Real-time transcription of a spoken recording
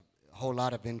whole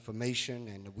lot of information,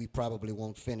 and we probably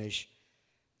won't finish.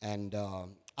 And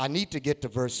I need to get to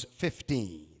verse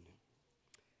 15.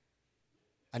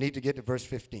 I need to get to verse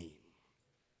 15.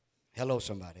 Hello,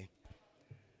 somebody.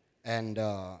 And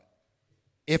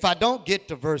if I don't get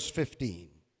to verse 15,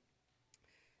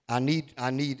 I need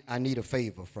a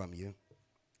favor from you.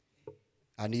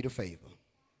 I need a favor.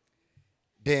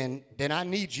 Then I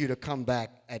need you to come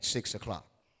back at 6 o'clock.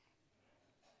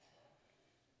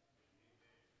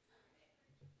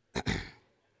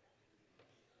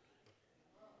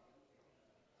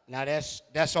 Now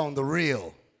that's on the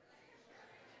real.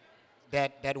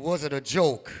 That wasn't a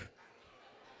joke.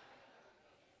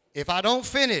 If I don't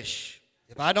finish,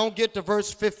 if I don't get to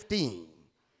verse 15,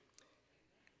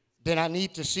 then I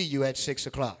need to see you at 6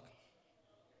 o'clock.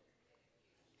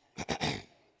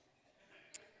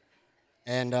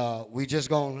 And we just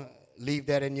going to leave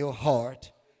that in your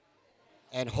heart,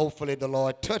 and hopefully the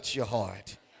Lord touch your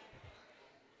heart.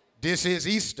 This is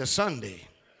Easter Sunday.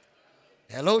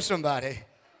 Hello, somebody.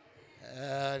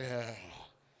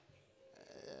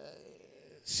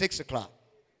 6 o'clock.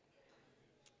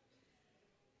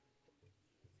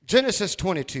 Genesis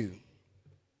 22.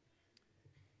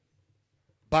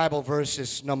 Bible verse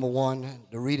is number 1.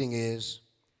 The reading is,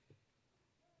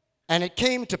 and it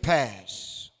came to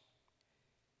pass.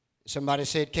 Somebody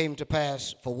said came to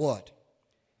pass for what?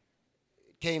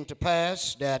 It came to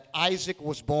pass that Isaac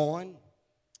was born.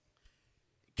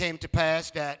 It came to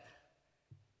pass that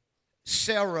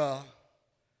Sarah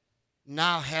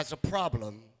now has a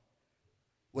problem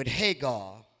with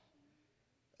Hagar,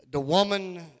 the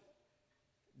woman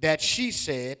that she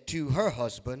said to her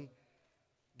husband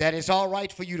that it's all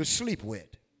right for you to sleep with,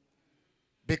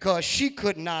 because she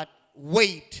could not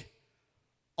wait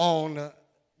on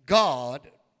God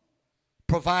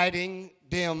providing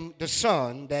them the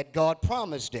son that God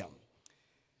promised them.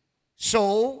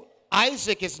 So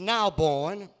Isaac is now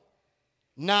born.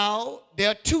 Now there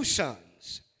are 2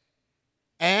 sons,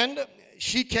 and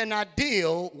she cannot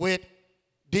deal with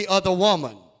the other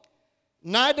woman.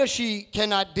 Neither she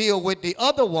cannot deal with the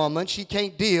other woman, she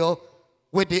can't deal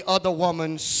with the other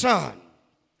woman's son.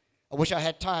 I wish I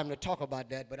had time to talk about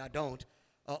that, but I don't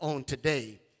on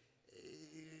today.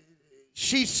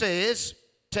 She says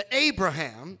to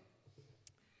Abraham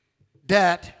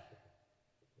that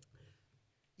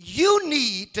you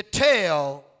need to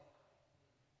tell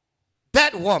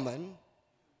that woman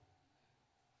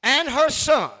and her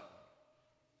son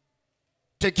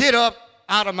to get up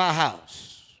out of my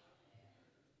house.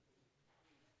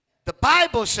 The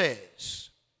Bible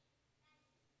says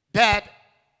that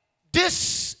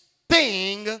this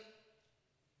thing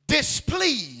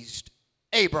displeased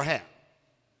Abraham.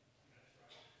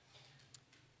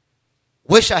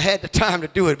 Wish I had the time to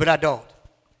do it, but I don't.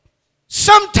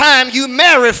 Sometimes you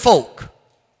marry folk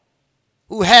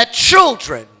who had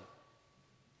children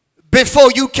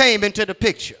before you came into the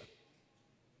picture.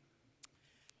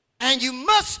 And you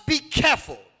must be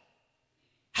careful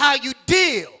how you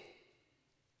deal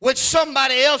with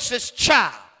somebody else's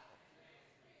child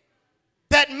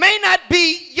that may not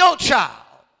be your child.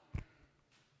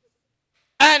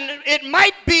 And it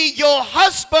might be your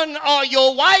husband or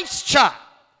your wife's child.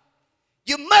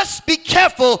 You must be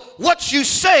careful what you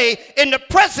say in the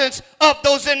presence of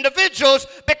those individuals,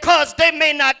 because they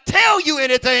may not tell you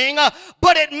anything,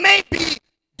 but it may be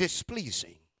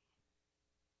displeasing.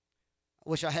 I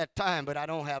wish I had time, but I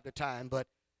don't have the time. But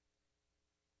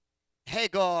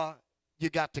Hagar,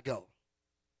 you got to go.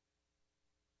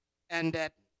 And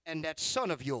that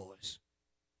son of yours,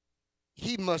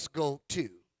 he must go too.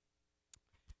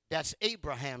 That's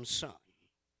Abraham's son.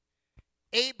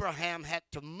 Abraham had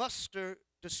to muster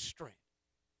the strength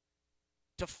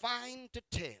to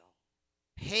tell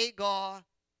Hagar,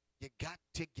 you got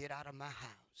to get out of my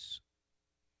house.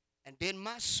 And then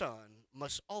my son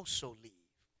must also leave.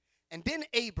 And then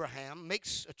Abraham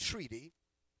makes a treaty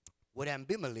with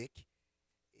Abimelech.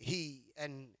 He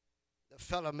and the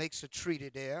fellow makes a treaty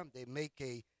there. They make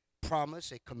a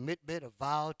promise, a commitment, a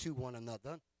vow to one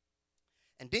another.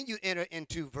 And then you enter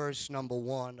into verse number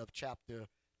 1 of chapter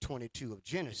 22 of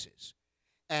Genesis.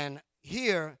 And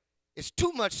here is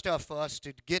too much stuff for us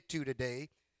to get to today.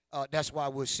 That's why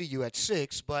we'll see you at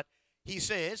 6. But he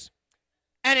says,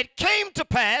 and it came to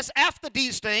pass after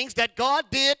these things that God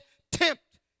did tempt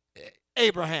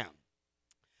Abraham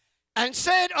and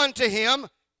said unto him,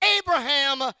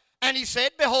 Abraham, and he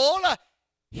said, behold,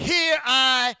 here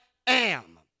I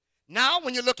am. Now,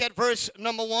 when you look at verse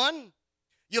number 1,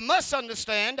 you must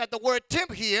understand that the word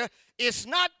tempt here is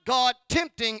not God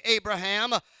tempting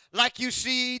Abraham like you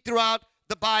see throughout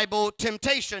the Bible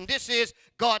temptation. This is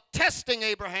God testing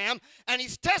Abraham, and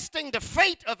he's testing the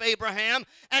faith of Abraham,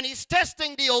 and he's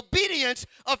testing the obedience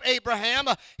of Abraham.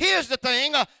 Here's the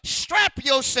thing, strap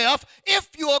yourself. If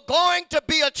you are going to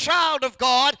be a child of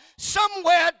God,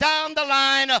 somewhere down the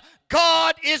line,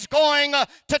 God is going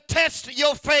to test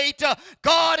your faith.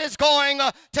 God is going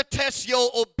to test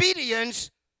your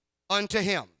obedience unto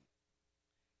him.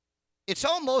 It's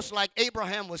almost like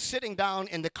Abraham was sitting down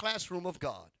in the classroom of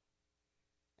God.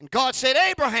 And God said,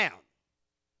 Abraham.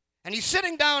 And he's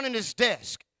sitting down in his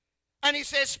desk. And he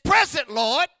says, present,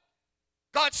 Lord.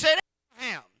 God said,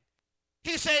 Abraham.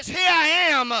 He says, here I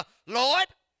am, Lord.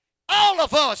 All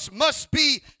of us must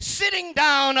be sitting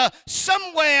down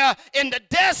somewhere in the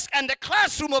desk and the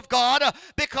classroom of God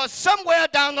because somewhere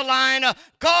down the line,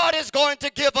 God is going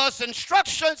to give us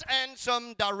instructions and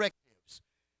some directives.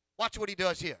 Watch what he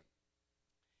does here.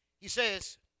 He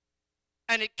says,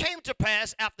 and it came to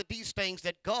pass after these things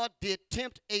that God did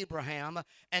tempt Abraham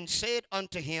and said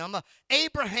unto him,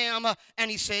 Abraham, and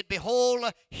he said,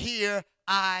 behold, here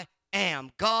I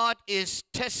am. God is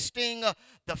testing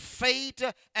the faith,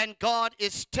 and God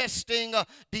is testing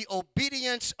the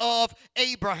obedience of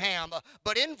Abraham.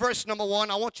 But in verse number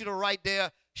 1, I want you to write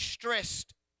there, stress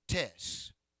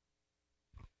test.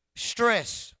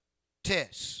 Stress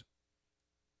test.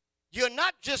 You're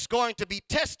not just going to be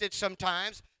tested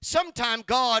sometimes. Sometimes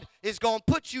God is going to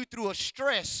put you through a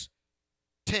stress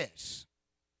test.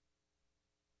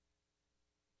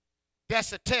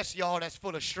 That's a test, y'all, that's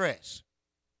full of stress.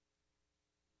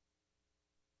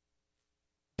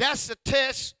 That's the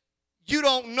test you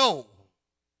don't know.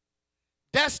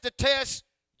 That's the test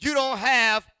you don't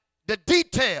have the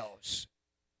details.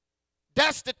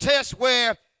 That's the test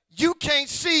where you can't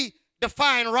see the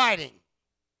fine writing.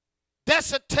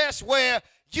 That's a test where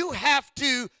you have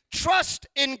to trust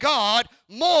in God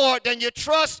more than you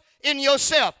trust in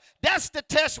yourself. That's the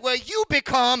test where you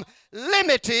become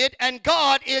limited and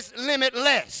God is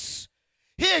limitless.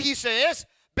 Here he says,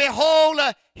 behold,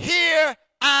 here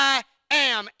I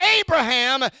am.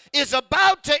 Abraham is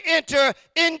about to enter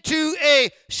into a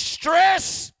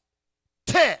stress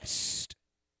test.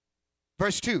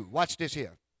 Verse 2, watch this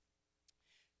here.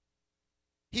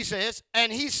 He says,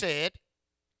 and he said,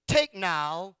 take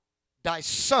now thy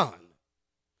son,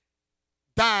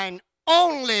 thine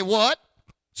only what?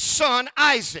 Son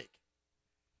Isaac.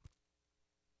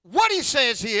 What he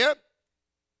says here,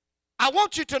 I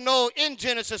want you to know in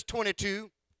Genesis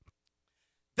 22,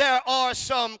 there are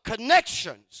some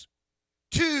connections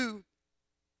to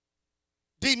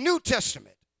the New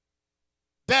Testament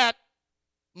that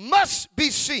must be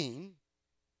seen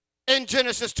in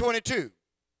Genesis 22.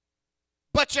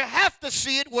 But you have to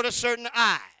see it with a certain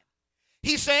eye.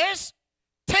 He says,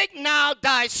 take now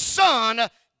thy son,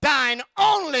 thine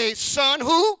only son,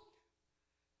 who?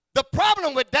 The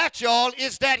problem with that, y'all,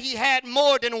 is that he had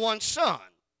more than one son.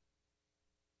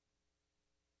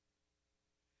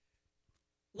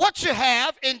 What you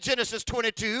have in Genesis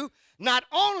 22, not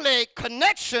only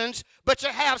connections, but you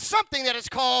have something that is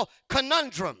called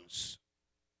conundrums.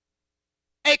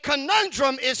 A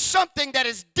conundrum is something that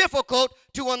is difficult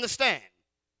to understand.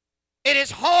 It is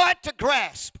hard to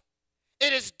grasp.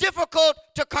 It is difficult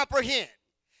to comprehend.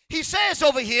 He says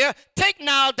over here, take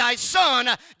now thy son,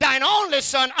 thine only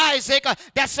son Isaac.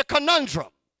 That's a conundrum.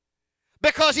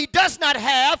 Because he does not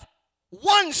have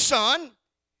one son,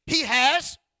 he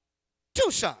has two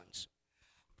sons.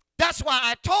 That's why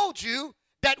I told you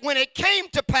that when it came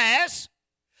to pass,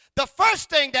 the first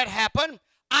thing that happened,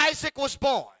 Isaac was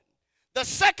born. The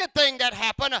second thing that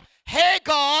happened,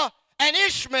 Hagar and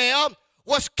Ishmael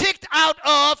was kicked out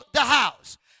of the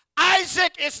house.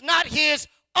 Isaac is not his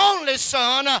only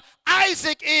son.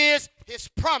 Isaac is his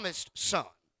promised son.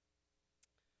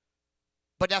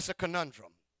 But that's a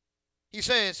conundrum. He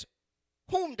says,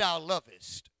 whom thou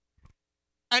lovest,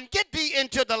 and get thee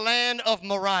into the land of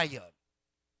Moriah,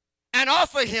 and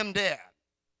offer him there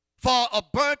for a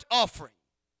burnt offering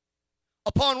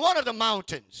upon one of the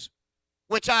mountains,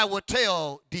 which I will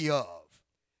tell thee of.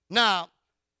 Now,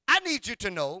 I need you to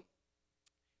know,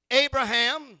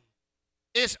 Abraham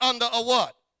is under a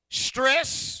what?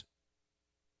 Stress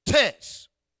test.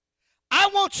 I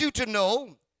want you to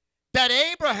know that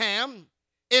Abraham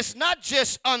is not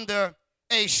just under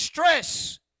a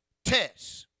stress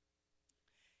test.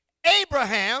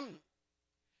 Abraham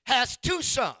has two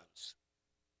sons.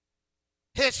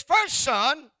 His first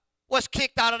son was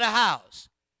kicked out of the house.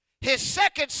 His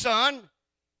second son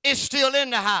is still in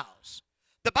the house.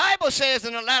 The Bible says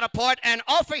in the latter part, and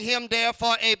offer him there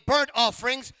for a burnt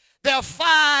offerings. There are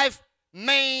 5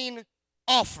 main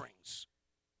offerings.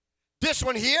 This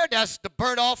one here, that's the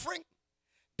burnt offering.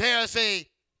 There's a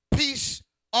peace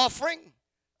offering.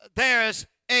 There's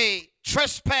a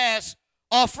trespass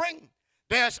offering.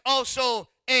 There's also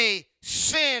a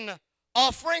sin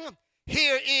offering.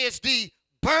 Here is the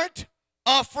burnt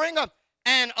offering.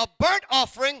 And a burnt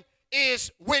offering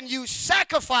is when you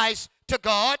sacrifice to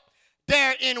God.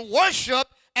 They're in worship,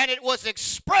 and it was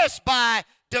expressed by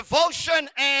devotion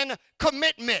and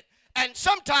commitment. And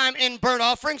sometime in burnt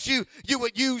offerings, you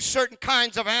would use certain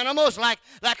kinds of animals, like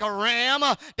a ram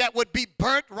that would be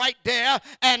burnt right there.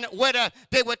 And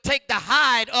they would take the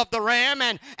hide of the ram,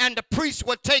 and the priest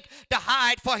would take the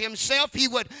hide for himself. He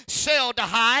would sell the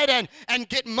hide and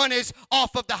get monies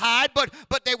off of the hide.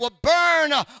 But they would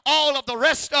burn all of the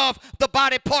rest of the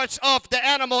body parts of the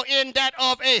animal in that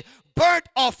of a burnt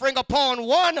offering upon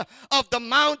one of the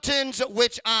mountains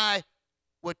which I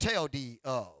will tell thee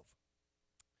of.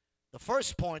 The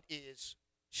first point is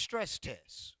stress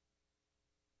test.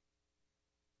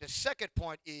 The second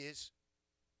point is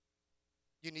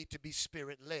you need to be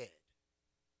spirit-led.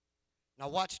 Now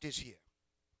watch this here.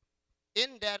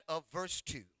 In that of verse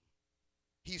 2,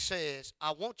 he says,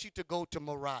 I want you to go to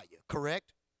Moriah,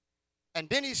 correct? And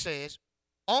then he says,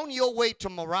 on your way to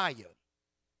Moriah,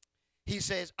 he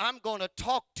says, I'm going to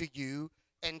talk to you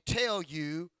and tell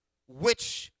you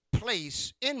which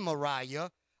place in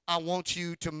Moriah I want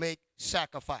you to make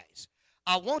sacrifice.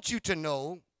 I want you to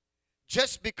know,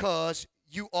 just because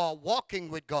you are walking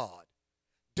with God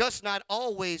does not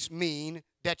always mean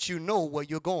that you know where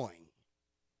you're going.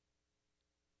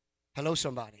 Hello,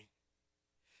 somebody.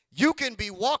 You can be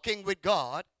walking with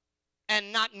God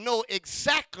and not know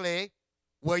exactly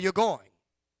where you're going.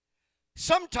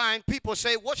 Sometimes people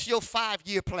say, what's your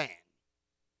 5-year plan?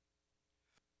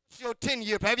 What's your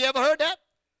 10-year plan? Have you ever heard that?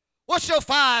 What's your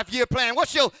 5-year plan?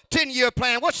 What's your 10-year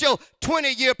plan? What's your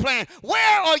 20-year plan?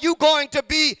 Where are you going to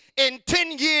be in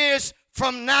 10 years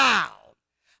from now?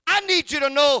 I need you to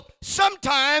know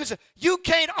sometimes you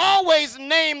can't always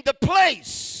name the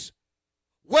place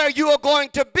where you are going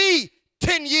to be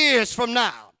 10 years from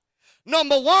now.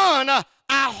 Number one, I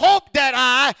hope that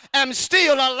I am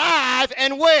still alive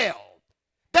and well.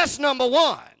 That's number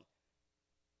one.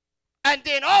 And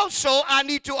then also I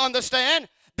need to understand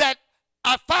that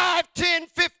a 5, 10,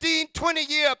 15,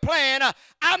 20-year plan,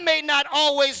 I may not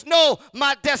always know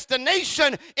my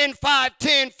destination in 5,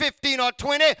 10, 15, or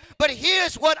 20, but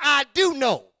here's what I do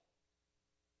know.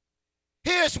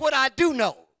 Here's what I do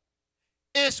know.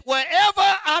 Is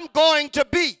wherever I'm going to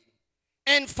be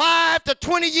in 5 to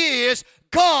 20 years,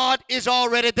 God is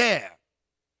already there.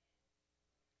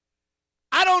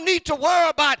 I don't need to worry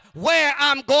about where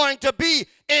I'm going to be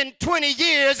in 20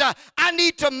 years. I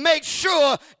need to make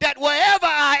sure that wherever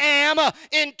I am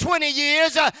in 20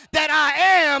 years, that I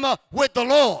am with the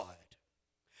Lord.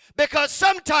 Because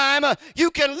sometime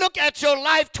you can look at your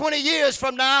life 20 years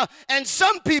from now, and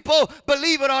some people,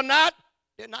 believe it or not,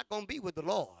 they're not going to be with the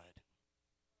Lord.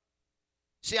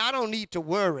 See, I don't need to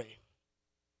worry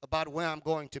about where I'm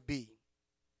going to be.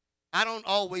 I don't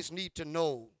always need to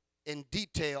know in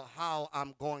detail how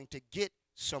I'm going to get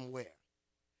somewhere.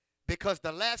 Because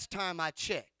the last time I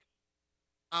checked,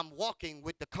 I'm walking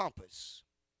with the compass.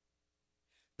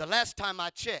 The last time I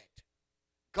checked,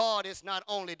 God is not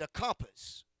only the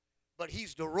compass, but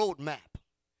he's the road map.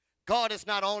 God is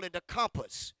not only the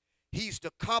compass, he's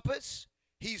the compass,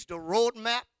 he's the road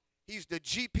map, he's the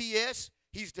GPS,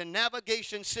 he's the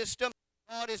navigation system.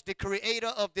 God is the creator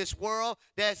of this world.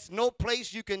 There's no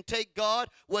place you can take God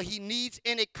where he needs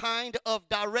any kind of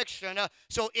direction.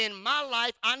 So in my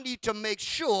life, I need to make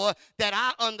sure that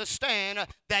I understand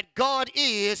that God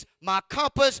is my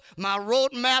compass, my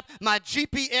roadmap, my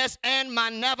GPS, and my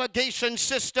navigation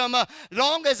system.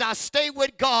 Long as I stay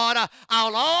with God,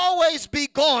 I'll always be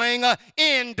going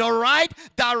in the right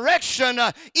direction,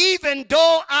 even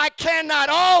though I cannot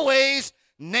always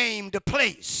name the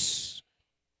place.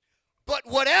 But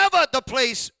whatever the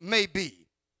place may be,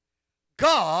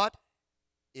 God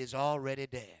is already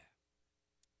there.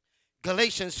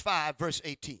 Galatians 5, verse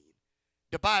 18.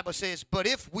 The Bible says, but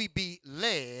if we be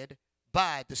led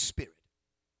by the Spirit,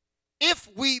 if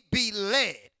we be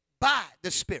led by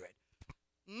the Spirit,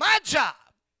 my job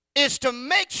is to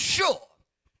make sure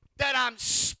that I'm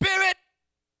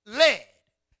Spirit-led.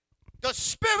 The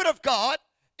Spirit of God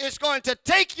is going to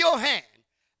take your hand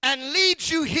and lead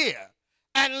you here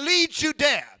and lead you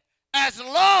there, as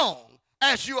long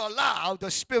as you allow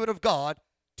the Spirit of God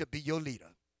to be your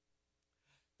leader.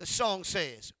 The song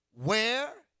says, where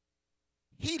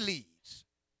he leads,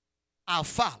 I'll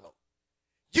follow.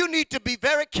 You need to be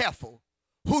very careful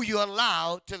who you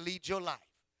allow to lead your life.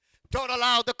 Don't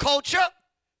allow the culture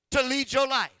to lead your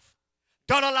life.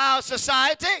 Don't allow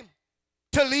society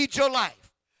to lead your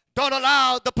life. Don't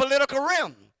allow the political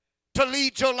realm to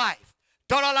lead your life.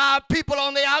 Don't allow people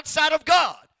on the outside of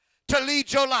God to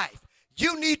lead your life.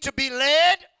 You need to be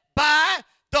led by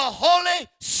the Holy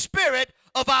Spirit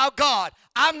of our God.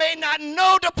 I may not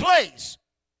know the place,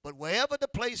 but wherever the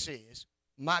place is,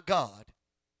 my God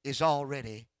is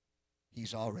already,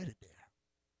 he's already there.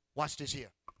 Watch this here.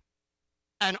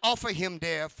 And offer him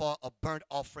there for a burnt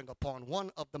offering upon one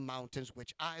of the mountains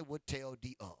which I would tell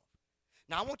thee of.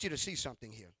 Now I want you to see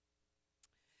something here.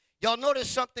 Y'all notice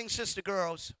something, sister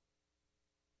girls?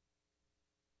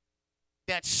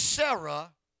 That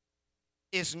Sarah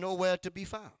is nowhere to be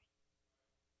found.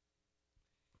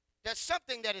 There's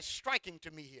something that is striking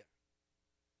to me here.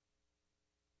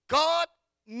 God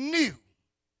knew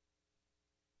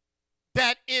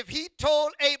that if he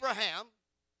told Abraham,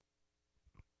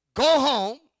 go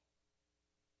home,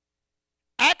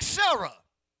 ask Sarah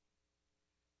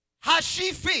how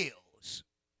she feels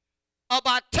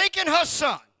about taking her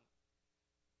son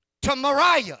to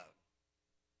Moriah,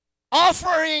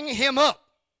 offering him up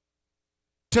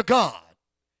to God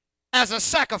as a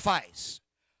sacrifice,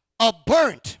 a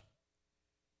burnt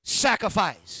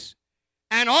sacrifice,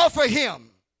 and offer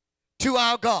him to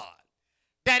our God,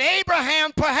 that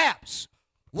Abraham perhaps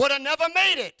would have never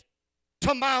made it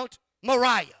to Mount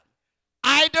Moriah.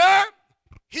 Either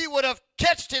he would have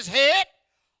catched his head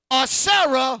or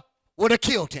Sarah would have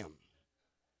killed him.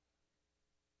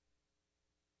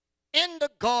 In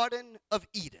the Garden of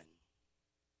Eden,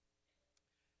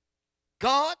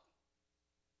 God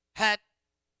had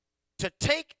to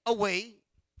take away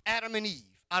Adam and Eve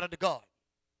out of the garden.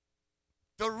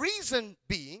 The reason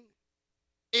being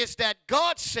is that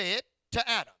God said to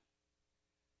Adam,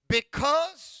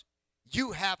 because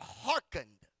you have hearkened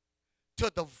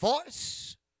to the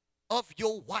voice of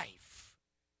your wife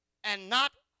and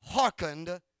not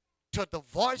hearkened to the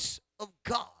voice of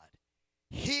God,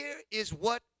 here is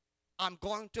what I'm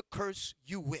going to curse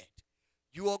you with.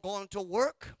 You are going to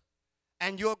work,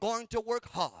 and you're going to work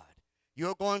hard.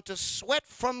 You're going to sweat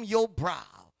from your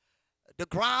brow. The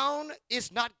ground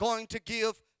is not going to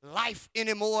give life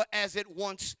anymore as it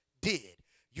once did.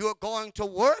 You're going to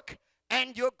work,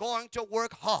 and you're going to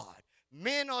work hard.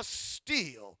 Men are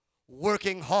still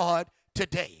working hard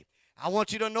today. I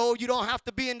want you to know you don't have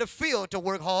to be in the field to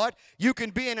work hard. You can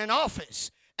be in an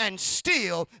office and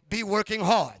still be working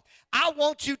hard. I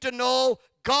want you to know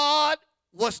God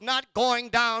was not going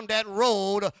down that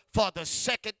road for the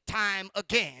second time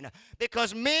again.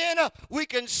 Because men, we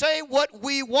can say what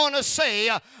we want to say,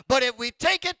 but if we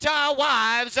take it to our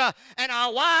wives, and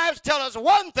our wives tell us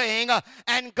one thing,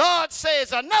 and God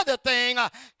says another thing,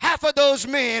 half of those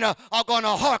men are going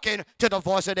to hearken to the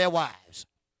voice of their wives.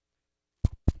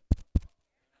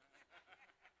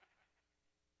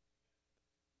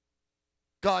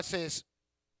 God says,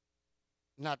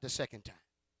 not the second time.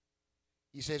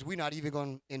 He says, we're not even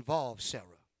going to involve Sarah.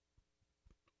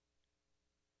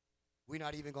 We're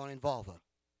not even going to involve her.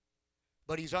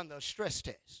 But he's under a stress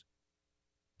test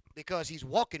because he's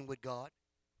walking with God,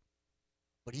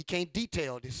 but he can't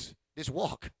detail this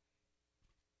walk.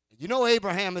 You know,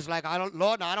 Abraham is like,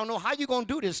 Lord, I don't know how you're going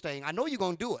to do this thing. I know you're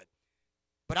going to do it,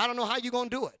 but I don't know how you're going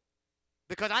to do it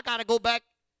because I got to go back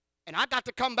and I got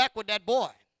to come back with that boy.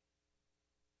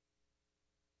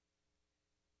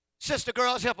 Sister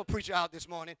girls, help a preacher out this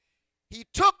morning. He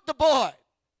took the boy.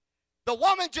 The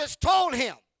woman just told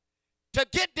him to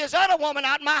get this other woman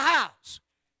out of my house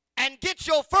and get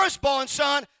your firstborn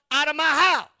son out of my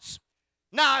house.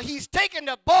 Now he's taking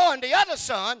the boy and the other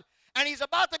son, and he's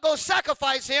about to go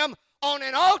sacrifice him on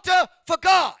an altar for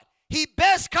God. He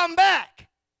best come back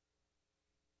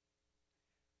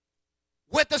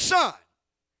with the son,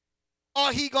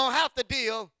 or he gonna have to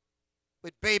deal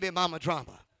with baby mama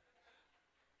drama.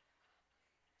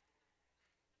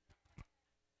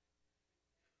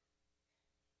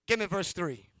 Give me verse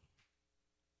 3.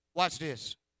 Watch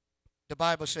this. The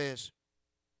Bible says,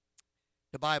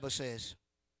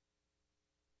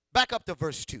 back up to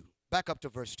verse 2. Back up to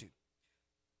verse 2.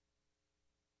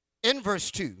 In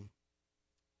verse 2,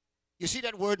 you see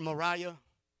that word Moriah?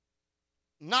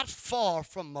 Not far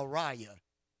from Moriah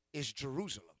is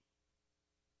Jerusalem.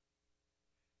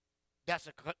 That's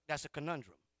a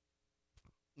conundrum.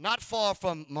 Not far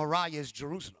from Moriah is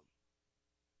Jerusalem.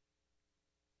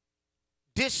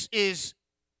 This is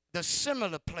the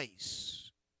similar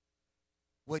place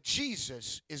where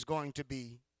Jesus is going to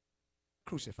be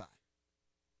crucified.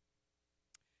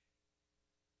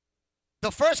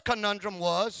 The first conundrum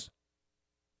was,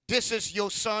 this is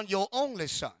your son, your only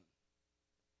son.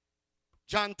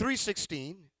 John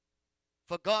 3:16,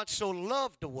 for God so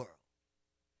loved the world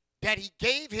that he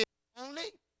gave his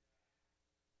only.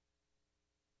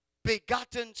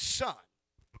 begotten son.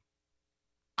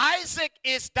 Isaac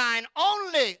is thine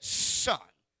only son.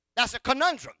 That's a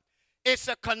conundrum. It's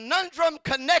a conundrum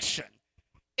connection.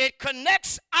 It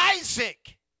connects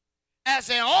Isaac as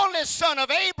the only son of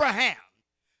Abraham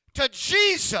to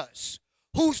Jesus,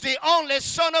 who's the only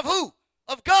son of who?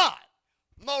 Of God.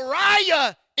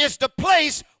 Moriah is the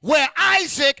place where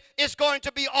Isaac is going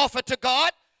to be offered to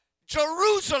God.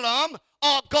 Jerusalem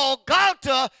or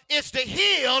Golgotha is the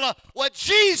hill where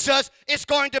Jesus is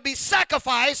going to be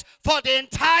sacrificed for the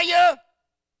entire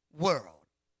world.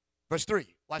 Verse 3,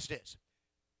 watch this.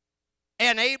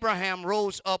 And Abraham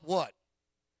rose up what?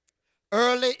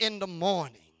 Early in the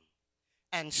morning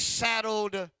and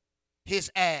saddled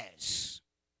his ass.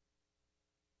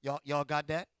 Y'all got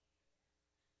that?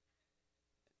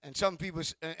 And some people,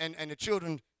 and the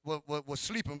children were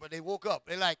sleeping, but they woke up.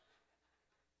 They're like,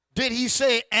 did he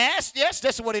say ass? Yes,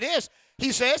 that's what it is.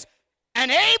 He says,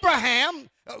 and Abraham,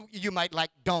 you might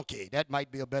like donkey. That might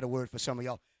be a better word for some of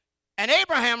y'all. And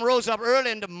Abraham rose up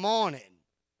early in the morning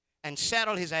and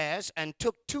saddled his ass and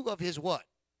took two of his what?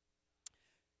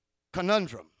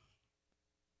 Conundrum.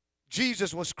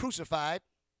 Jesus was crucified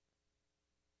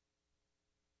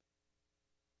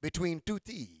between two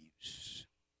thieves.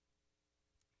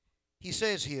 He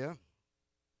says here,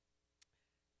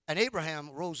 and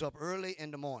Abraham rose up early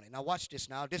in the morning. Now watch this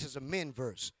now. This is a men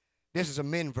verse. This is a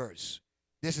men verse.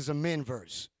 This is a men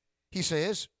verse. He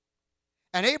says,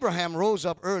 and Abraham rose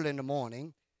up early in the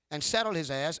morning and saddled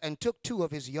his ass and took two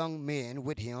of his young men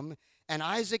with him and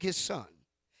Isaac his son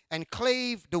and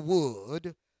clave the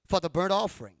wood for the burnt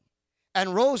offering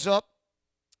and rose up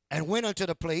and went unto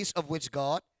the place of which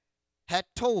God had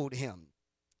told him.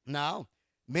 Now,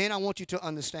 men, I want you to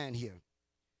understand here.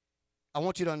 I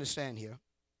want you to understand here.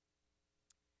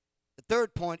 The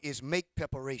third point is make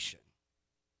preparation.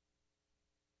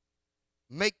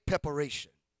 Make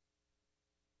preparation.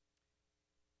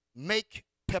 Make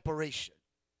preparation.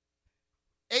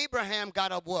 Abraham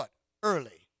got up what?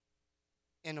 Early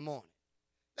in the morning.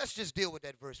 Let's just deal with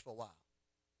that verse for a while.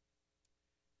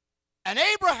 And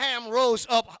Abraham rose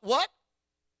up what?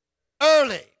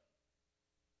 Early.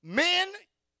 Men,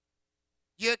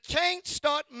 you can't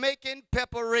start making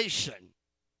preparation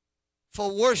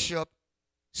for worship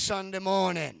Sunday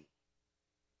morning.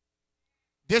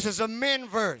 This is a men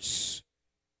verse.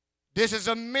 This is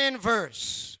a men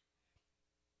verse.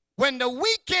 When the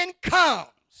weekend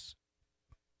comes,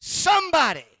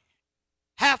 somebody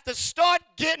have to start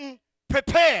getting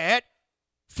prepared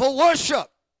for worship.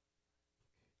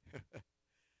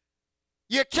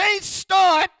 You can't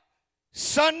start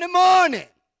Sunday morning.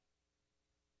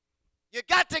 You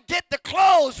got to get the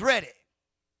clothes ready.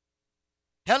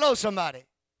 Hello, somebody.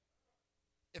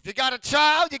 If you got a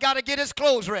child, you got to get his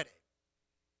clothes ready.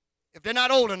 If they're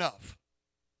not old enough.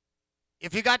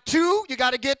 If you got two, you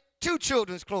got to get two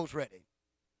children's clothes ready.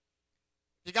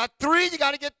 If you got three, you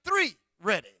got to get three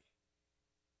ready.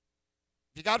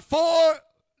 If you got 4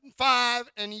 and 5,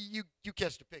 and you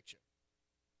catch the picture.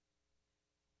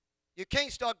 You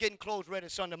can't start getting clothes ready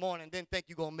Sunday morning and then think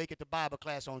you're going to make it to Bible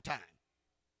class on time.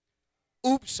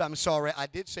 Oops, I'm sorry. I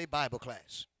did say Bible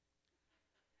class.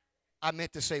 I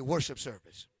meant to say worship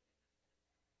service.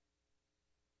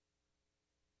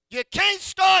 You can't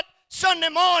start Sunday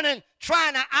morning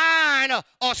trying to iron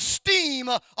or steam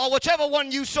or whichever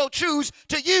one you so choose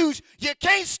to use. You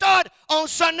can't start on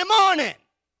Sunday morning.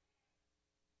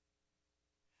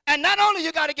 And not only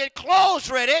you got to get clothes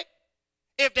ready,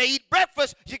 if they eat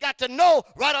breakfast, you got to know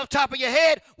right off the top of your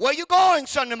head where you're going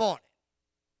Sunday morning.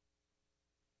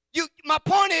 My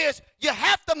point is, you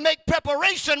have to make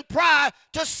preparation prior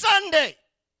to Sunday.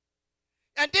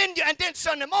 And then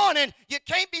Sunday morning, you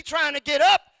can't be trying to get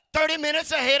up 30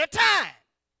 minutes ahead of time.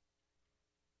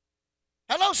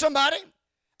 Hello, somebody.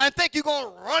 And think you're going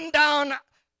to run down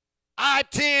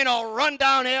I-10 or run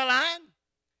down airline?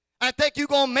 And think you're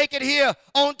going to make it here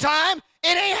on time?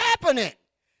 It ain't happening.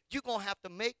 You're going to have to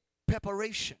make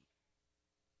preparation.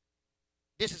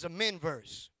 This is a men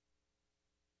verse.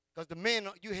 Because the men,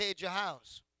 you head your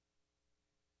house.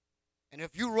 And if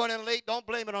you're running late, don't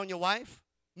blame it on your wife.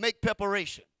 Make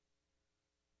preparation.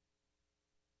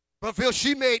 But Phil,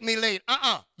 she made me late.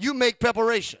 You make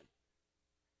preparation.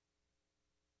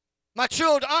 My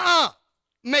children,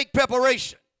 make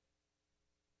preparation.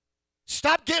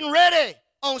 Stop getting ready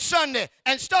on Sunday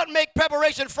and start make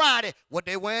preparation Friday. What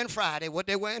they wearing Friday, what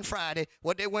they wearing Friday,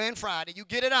 what they wearing Friday. You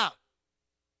get it out.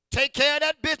 Take care of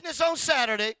that business on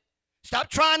Saturday. Stop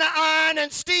trying to iron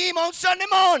and steam on Sunday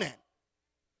morning.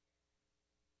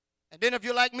 And then if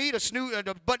you're like me,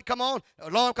 the button come on,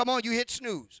 alarm come on, you hit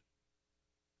snooze.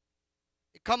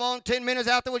 It come on 10 minutes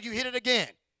afterwards, you hit it again.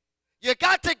 You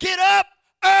got to get up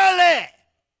early.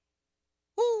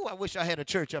 Ooh, I wish I had a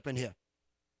church up in here.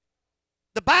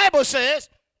 The Bible says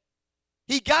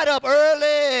he got up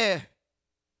early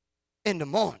in the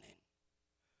morning,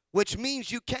 which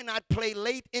means you cannot play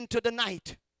late into the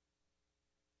night.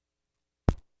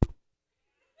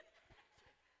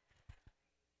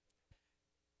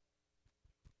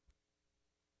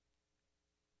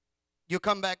 You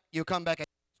come back at,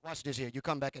 watch this here. You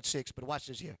come back at 6, but watch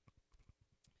this here.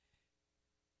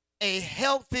 A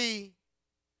healthy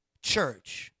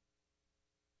church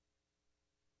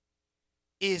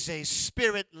is a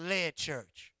spirit-led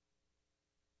church.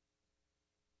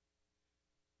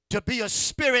 To be a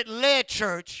spirit-led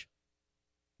church,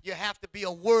 you have to be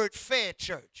a word-fed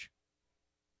church.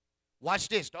 Watch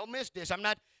this. Don't miss this.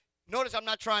 Notice I'm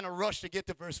not trying to rush to get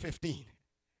to verse 15.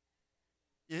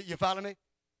 You follow me?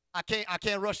 I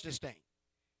can't rush this thing.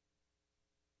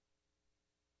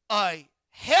 A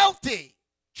healthy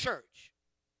church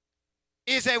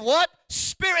is a what?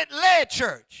 Spirit-led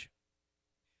church.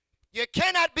 You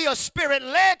cannot be a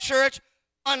spirit-led church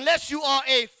unless you are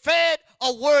a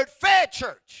word-fed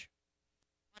church.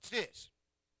 Watch this.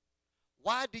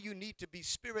 Why do you need to be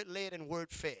spirit-led and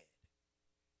word-fed?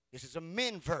 This is a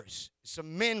men verse. It's a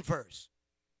men verse.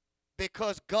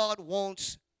 Because God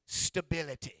wants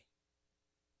stability.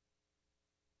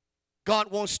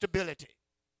 God wants stability.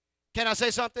 Can I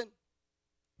say something?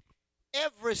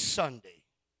 Every Sunday,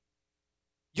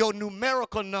 your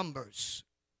numerical numbers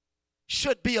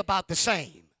should be about the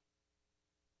same.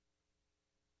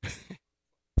 We're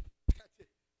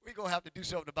going to have to do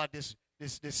something about this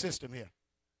system here.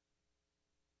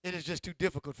 It is just too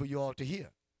difficult for you all to hear.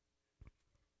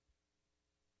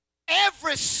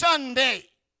 Every Sunday,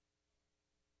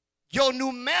 your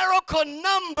numerical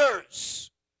numbers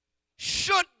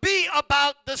should be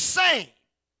about the same.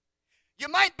 You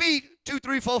might be 2,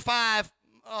 3, 4, 5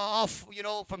 off,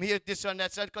 from here, this and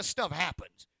that, because stuff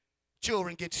happens.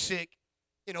 Children get sick,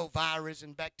 virus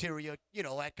and bacteria,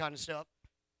 that kind of stuff.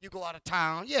 You go out of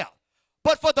town, yeah.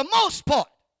 But for the most part,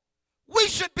 we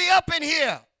should be up in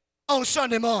here on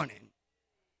Sunday morning.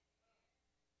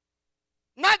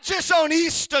 Not just on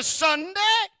Easter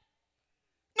Sunday,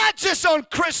 not just on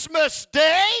Christmas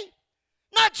Day,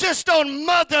 not just on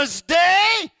Mother's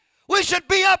Day. We should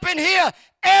be up in here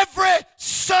every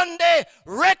Sunday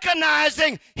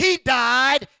recognizing he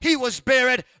died, he was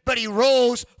buried, but he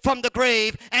rose from the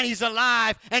grave, and he's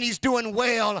alive, and he's doing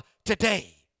well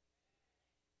today.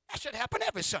 That should happen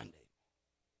every Sunday.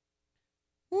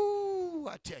 Ooh,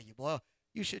 I tell you, boy,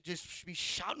 you should just be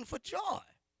shouting for joy.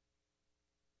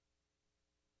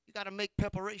 You got to make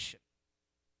preparation.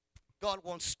 God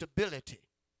wants stability.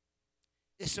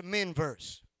 It's a men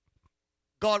verse.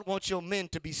 God wants your men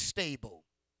to be stable.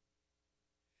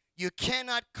 You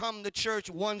cannot come to church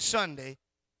one Sunday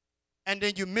and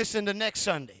then you're missing the next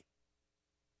Sunday.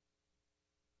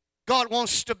 God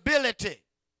wants stability.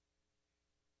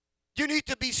 You need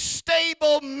to be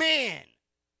stable men.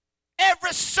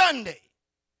 Every Sunday,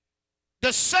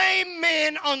 the same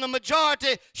men on the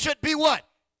majority should be what?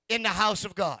 In the house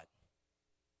of God.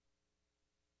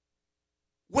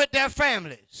 With their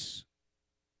families.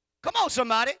 Come on,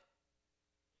 somebody.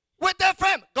 With their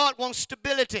family. God wants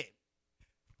stability.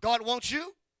 God wants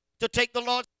you to take the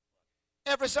Lord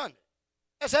every Sunday.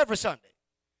 That's every Sunday.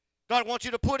 God wants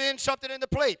you to put in something in the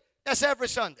plate. That's every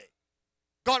Sunday.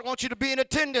 God wants you to be in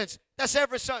attendance. That's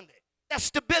every Sunday. That's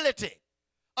stability.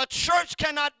 A church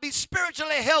cannot be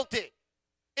spiritually healthy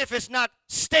if it's not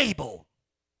stable.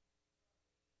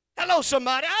 Hello,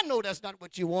 somebody. I know that's not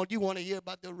what you want. You want to hear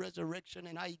about the resurrection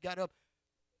and how he got up.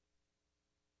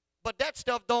 But that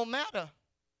stuff don't matter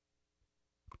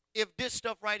if this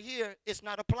stuff right here is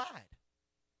not applied.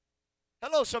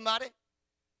 Hello, somebody.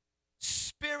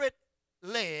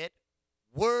 Spirit-led,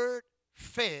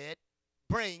 word-fed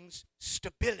brings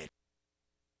stability.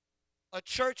 A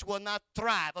church will not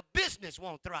thrive. A business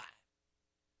won't thrive.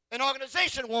 An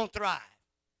organization won't thrive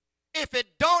if it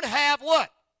don't have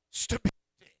what? Stability.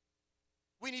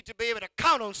 We need to be able to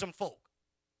count on some folk.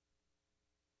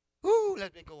 Whoo,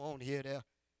 let me go on here there.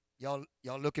 Y'all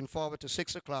looking forward to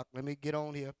 6 o'clock. Let me get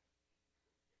on here.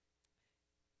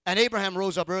 And Abraham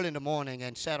rose up early in the morning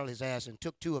and saddled his ass and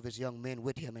took 2 of his young men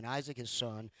with him and Isaac his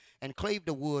son and clave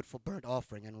the wood for burnt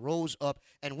offering and rose up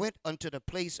and went unto the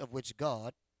place of which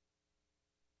God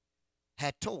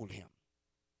had told him.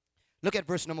 Look at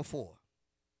verse number 4.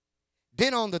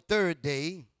 Then on the 3rd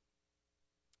day,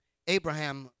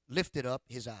 Abraham lifted up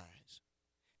his eyes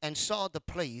and saw the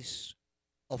place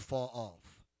afar off.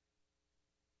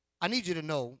 I need you to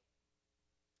know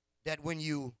that when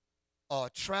you are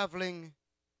traveling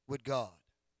with God,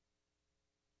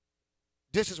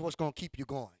 This is what's going to keep you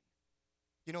going.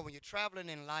 You know, when you're traveling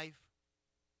in life,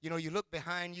 you know, you look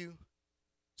behind you.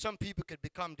 Some people could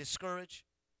become discouraged.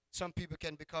 Some people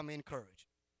can become encouraged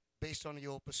based on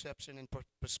your perception and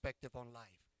perspective on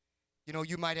life. You know,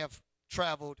 you might have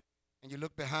traveled and you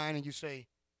look behind and you say,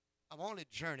 I've only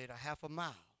journeyed a half a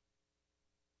mile.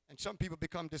 And some people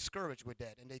become discouraged with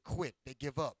that and they quit, they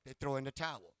give up, they throw in the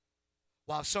towel.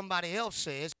 While somebody else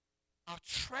says, I've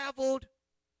traveled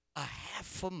a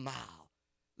half a mile.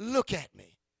 Look at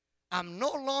me. I'm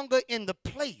no longer in the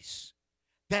place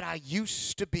that I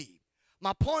used to be.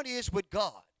 My point is with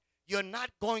God, you're not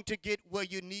going to get where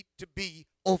you need to be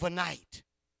overnight.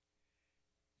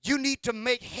 You need to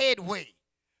make headway.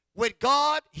 With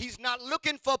God, he's not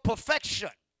looking for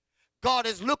perfection. God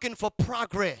is looking for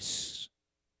progress.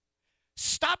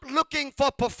 Stop looking for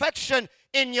perfection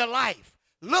in your life.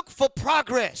 Look for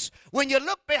progress. When you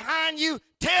look behind you,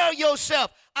 tell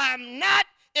yourself, I'm not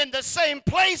in the same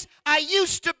place I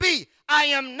used to be. I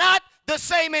am not the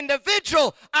same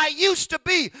individual I used to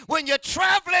be. When you're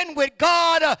traveling with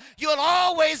God, you'll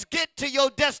always get to your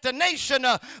destination.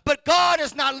 But God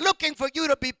is not looking for you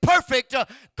to be perfect.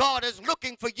 God is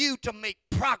looking for you to make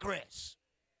progress.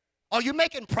 Are you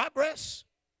making progress?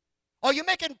 Are you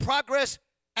making progress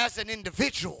as an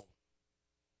individual?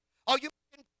 Are you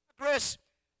making progress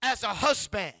as a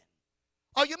husband?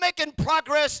 Are you making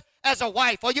progress as a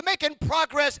wife? Are you making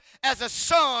progress as a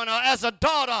son or as a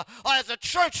daughter or as a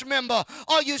church member?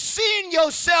 Are you seeing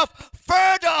yourself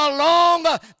further along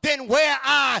than where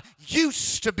I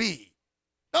used to be?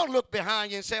 Don't look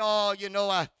behind you and say, oh,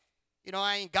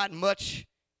 I ain't got much.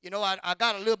 I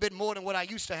got a little bit more than what I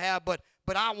used to have, but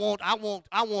I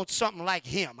want something like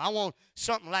him. I want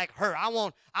something like her. I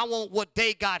want what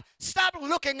they got. Stop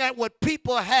looking at what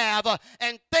people have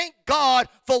and thank God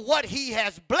for what he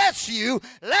has blessed you.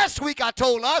 Last week I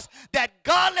told us that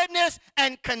godliness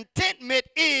and contentment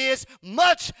is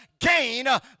much gain.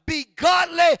 Be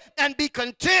godly and be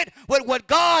content with what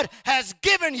God has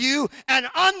given you and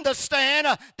understand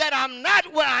that I'm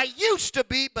not where I used to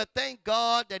be, but thank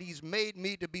God that he's made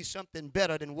me to be something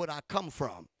better than what I come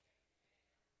from.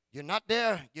 You're not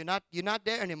there. You're not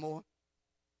there anymore.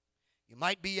 You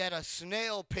might be at a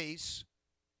snail pace.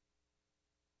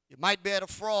 You might be at a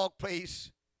frog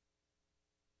pace.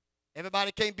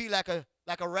 Everybody can't be like a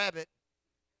rabbit.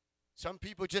 Some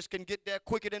people just can get there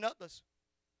quicker than others.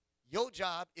 Your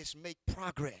job is make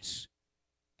progress.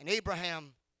 And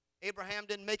Abraham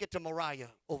didn't make it to Moriah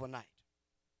overnight.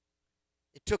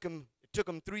 It took him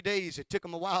 3 days. It took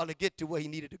him a while to get to where he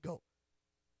needed to go.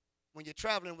 When you're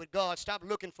traveling with God, stop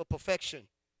looking for perfection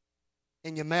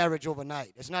in your marriage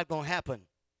overnight. It's not going to happen.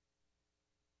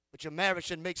 But your marriage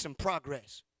should make some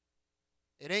progress.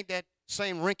 It ain't that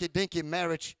same rinky-dinky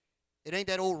marriage. It ain't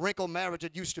that old wrinkle marriage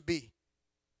it used to be.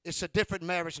 It's a different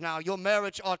marriage now. Your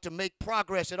marriage ought to make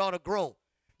progress. It ought to grow.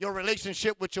 Your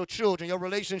relationship with your children, your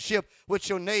relationship with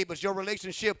your neighbors, your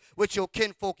relationship with your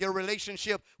kinfolk, your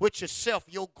relationship with yourself,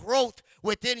 your growth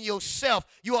within yourself.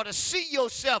 You ought to see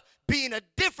yourself being a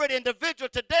different individual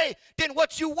today than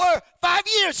what you were 5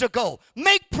 years ago.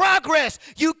 Make progress.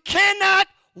 You cannot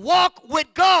walk with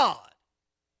God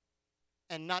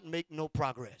and not make no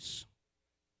progress.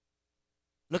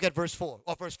 Look at verse 4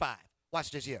 or verse 5.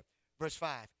 Watch this here. Verse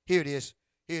 5. Here it is.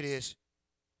 Here it is.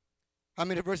 How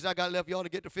many verses I got left, y'all, to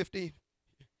get to 15?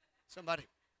 Somebody.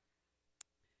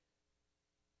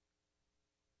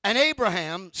 And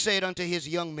Abraham said unto his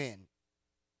young men,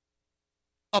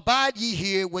 abide ye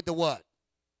here with the what?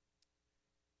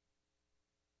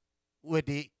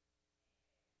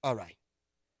 All right.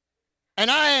 And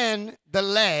I and the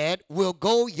lad will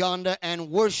go yonder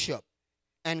and worship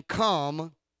and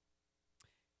come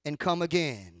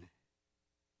again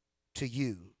to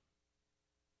you.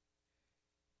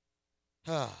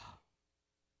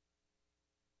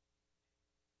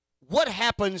 What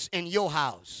happens in your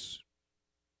house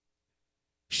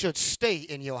should stay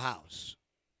in your house.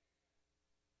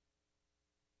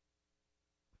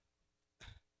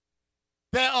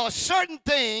 There are certain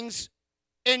things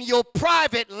in your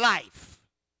private life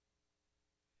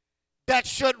that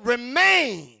should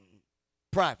remain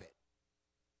private.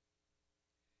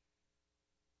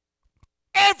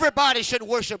 Everybody should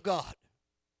worship God.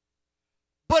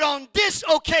 But on this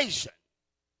occasion,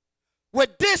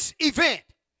 with this event,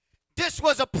 this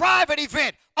was a private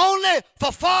event only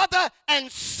for father and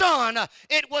son.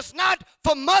 It was not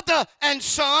for mother and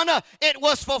son. It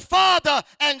was for father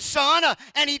and son.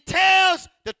 And he tells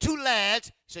the two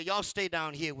lads, so y'all stay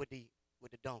down here with the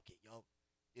donkey. Y'all,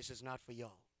 this is not for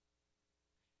y'all.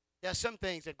 There are some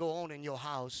things that go on in your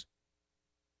house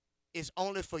is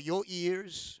only for your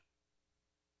ears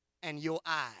and your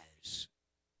eyes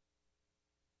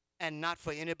and not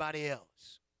for anybody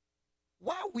else.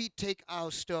 Why we take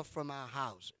our stuff from our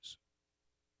houses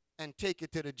and take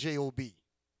it to the JOB?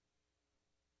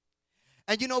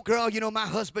 And girl, my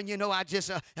husband, I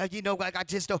just, I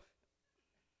just don't.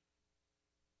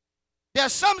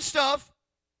 There's some stuff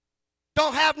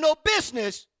don't have no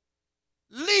business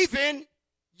leaving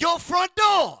your front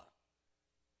door.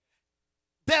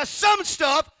 There's some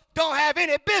stuff don't have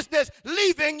any business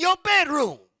leaving your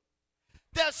bedroom.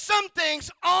 There's some things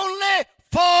only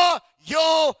for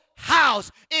your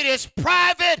house. It is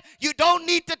private. You don't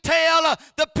need to tell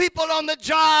the people on the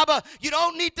job. You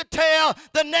don't need to tell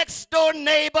the next door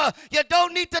neighbor. You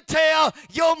don't need to tell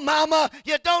your mama.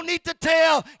 You don't need to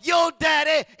tell your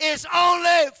daddy. It's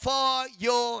only for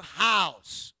your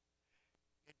house.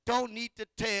 You don't need to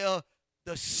tell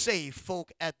the saved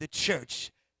folk at the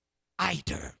church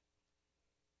either.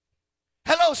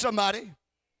 Hello, somebody.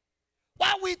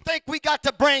 Why we think we got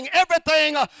to bring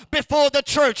everything before the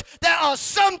church? There are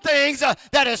some things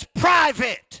that is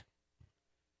private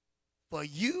for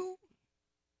you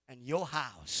and your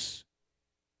house.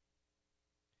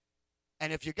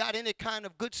 And if you got any kind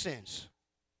of good sense,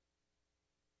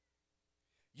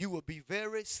 you will be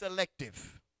very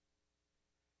selective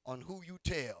on who you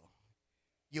tell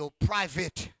your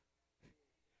private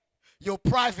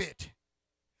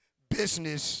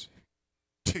business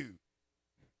to.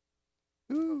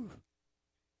 Ooh.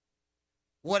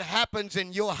 What happens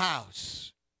in your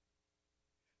house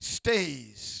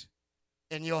stays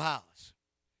in your house.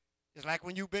 It's like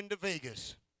when you've been to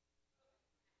Vegas.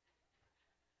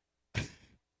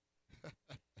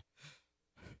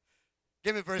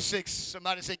 Give me verse 6.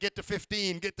 Somebody say, get to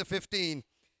 15, get to 15.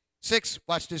 6,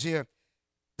 watch this here.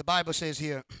 The Bible says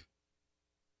here,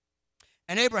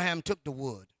 and Abraham took the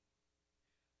wood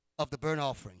of the burnt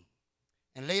offering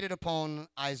and laid it upon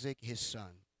Isaac his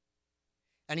son.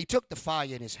 And he took the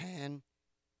fire in his hand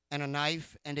and a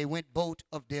knife, and they went both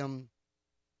of them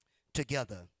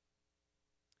together,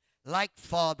 like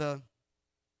father,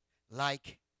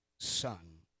 like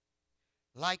son.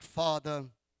 Like father,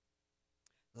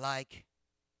 like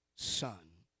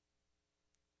son.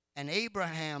 And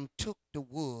Abraham took the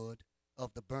wood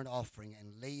of the burnt offering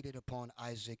and laid it upon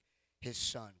Isaac his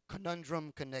son.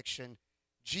 Conundrum connection.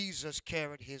 Jesus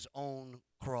carried his own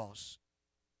cross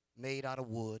made out of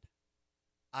wood.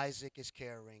 Isaac is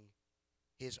carrying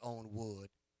his own wood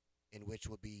in which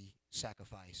will be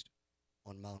sacrificed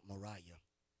on Mount Moriah.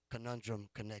 Conundrum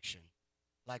connection.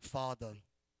 Like father,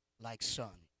 like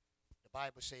son. The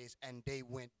Bible says, and they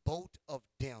went both of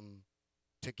them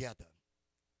together.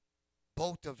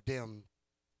 Both of them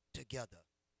together.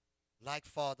 Like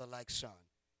father, like son.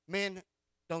 Men,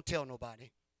 don't tell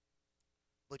nobody.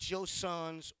 But your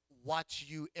sons watch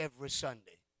you every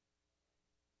Sunday.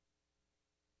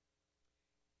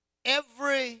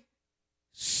 Every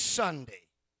Sunday,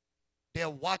 they're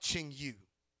watching you.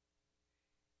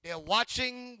 They're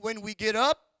watching when we get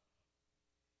up.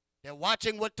 They're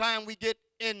watching what time we get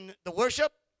in the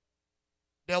worship.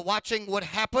 They're watching what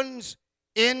happens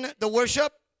in the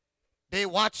worship. They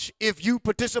watch if you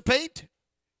participate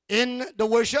in the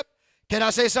worship. Can I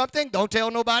say something? Don't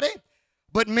tell nobody.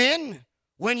 But men,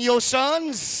 when your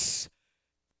son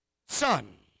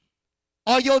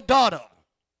or your daughter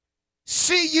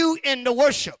see you in the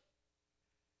worship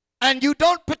and you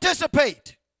don't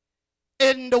participate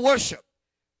in the worship,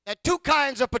 there are two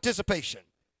kinds of participation.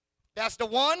 That's the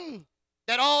one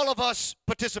that all of us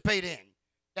participate in.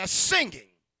 That's singing.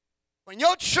 When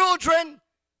your children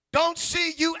don't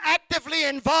see you actively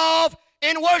involved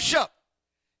in worship,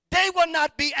 they will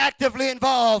not be actively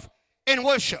involved in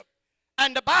worship.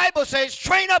 And the Bible says,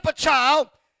 train up a child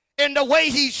in the way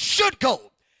he should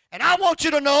go. And I want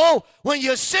you to know, when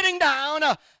you're sitting down,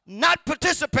 not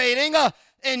participating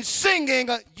in singing,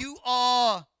 you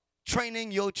are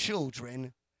training your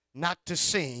children not to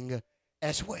sing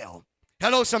as well.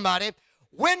 Hello, somebody.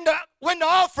 When the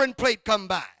offering plate come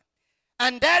by,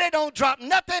 and daddy don't drop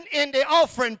nothing in the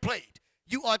offering plate,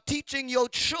 you are teaching your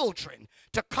children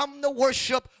to come to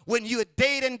worship when you're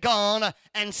dead and gone,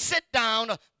 and sit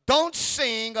down. Don't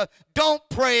sing, don't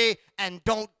pray, and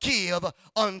don't give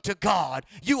unto God.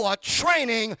 You are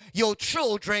training your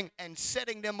children and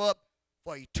setting them up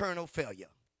for eternal failure.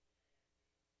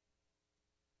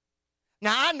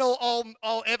 Now, I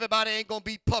know everybody ain't going to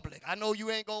be public. I know you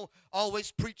ain't going to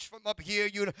always preach from up here.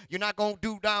 You're not going to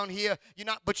do down here.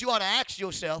 But you ought to ask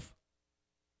yourself.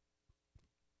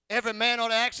 Every man ought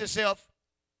to ask himself,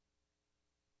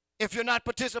 if you're not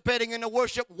participating in the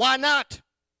worship, why not?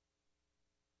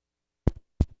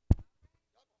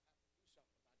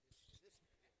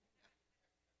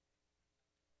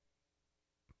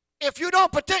 If you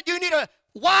don't participate, you need to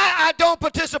why I don't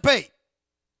participate,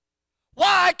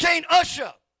 why I can't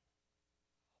usher,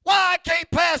 why I can't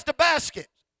pass the basket,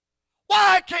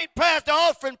 why I can't pass the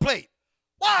offering plate,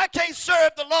 why I can't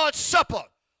serve the Lord's Supper,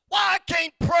 why I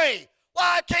can't pray,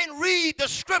 why I can't read the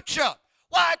scripture,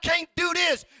 why I can't do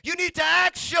this. You need to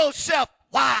ask yourself,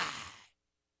 why?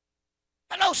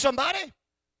 Hello, somebody.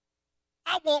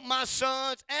 I want my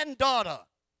sons and daughter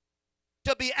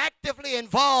to be actively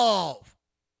involved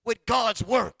with God's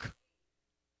work.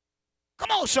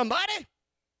 Come on, somebody.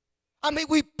 I mean,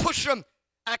 we push them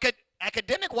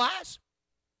academic-wise.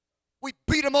 We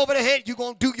beat them over the head. You're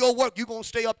going to do your work. You're going to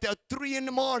stay up there 3 in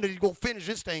the morning. You're going to finish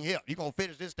this thing here. You're going to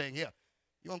finish this thing here.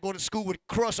 You're going to go to school with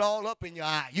crust all up in your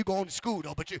eye. You're going to school,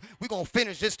 though, but we're going to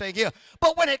finish this thing here.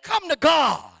 But when it comes to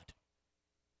God,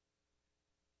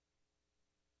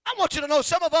 I want you to know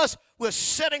some of us, we're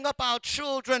setting up our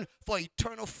children for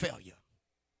eternal failure.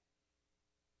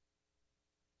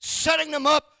 Setting them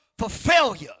up for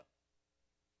failure.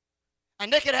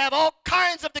 And they can have all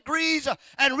kinds of degrees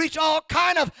and reach all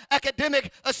kind of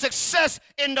academic success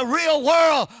in the real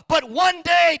world. But one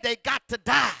day they got to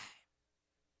die.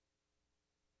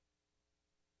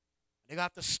 They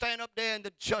got to stand up there in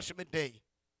the judgment day.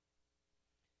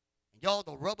 And y'all,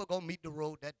 the rubber gonna meet the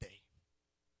road that day.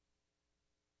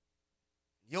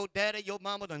 Your daddy, your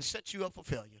mama done set you up for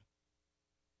failure.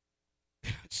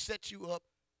 Set you up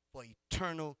for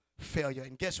eternal failure.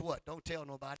 And guess what? Don't tell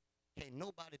nobody. Can't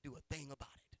nobody do a thing about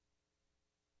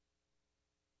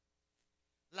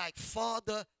it. Like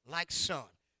father, like son.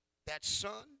 That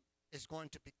son is going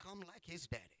to become like his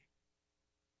daddy.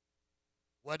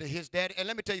 Whether his daddy, and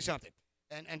let me tell you something,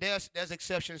 and there's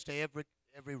exceptions to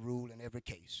every rule and every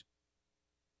case.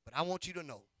 But I want you to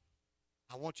know,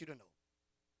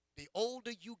 the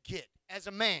older you get as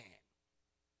a man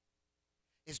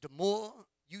is the more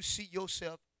you see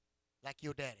yourself like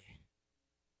your daddy.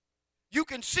 You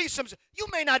can see you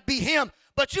may not be him,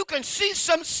 but you can see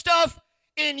some stuff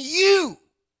in you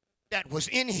that was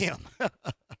in him.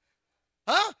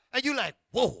 Huh? And you're like,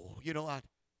 whoa,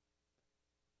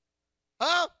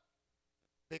 huh?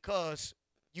 Because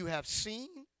you have seen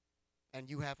and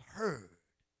you have heard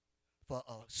for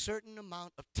a certain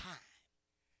amount of time.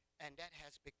 And that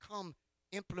has become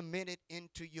implemented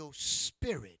into your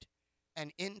spirit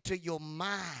and into your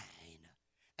mind.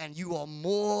 And you are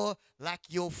more like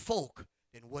your folk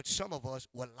than what some of us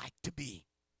would like to be.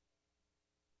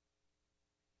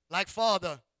 Like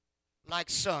father,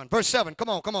 like son. Verse 7, come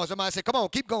on. Somebody say, come on,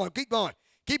 keep going.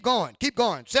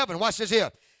 7, watch this here.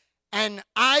 And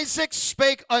Isaac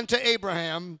spake unto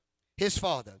Abraham, his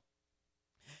father,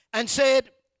 and said,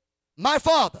 my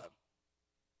father.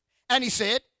 And he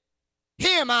said,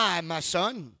 here am I, my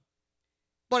son.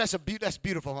 Boy, that's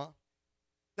beautiful, huh?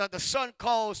 The son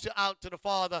calls out to the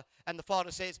father, and the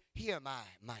father says, here am I,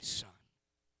 my son.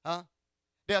 Huh?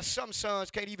 There are some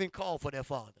sons can't even call for their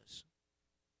fathers.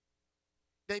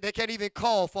 They can't even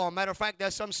call for them. Matter of fact,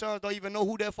 there's some sons don't even know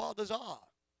who their fathers are.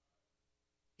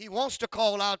 He wants to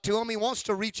call out to them. He wants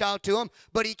to reach out to them,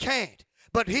 but he can't.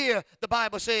 But here, the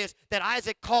Bible says that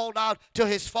Isaac called out to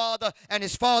his father, and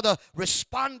his father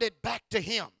responded back to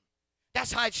him.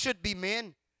 That's how it should be,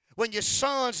 men. When your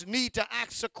sons need to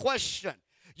ask a question,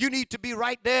 you need to be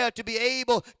right there to be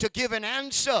able to give an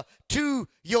answer to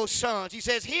your sons. He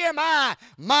says, here am I,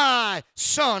 my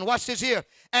son. Watch this here.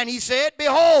 And he said,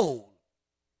 behold,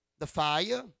 the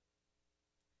fire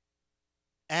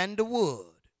and the wood.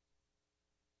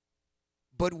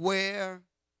 But where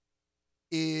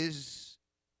is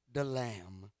the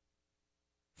lamb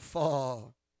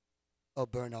for a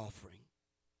burnt offering?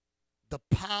 The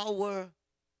power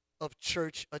of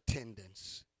church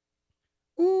attendance.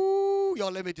 Ooh,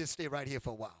 y'all, let me just stay right here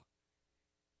for a while.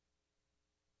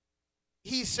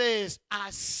 He says,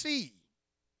 I see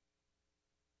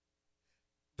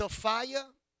the fire,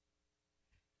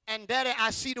 and daddy,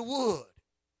 I see the wood.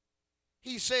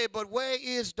 He said, but where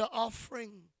is the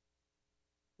offering?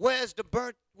 Where's the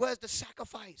burnt? Where's the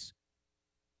sacrifice?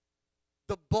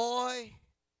 The boy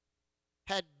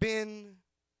had been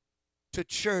to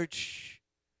church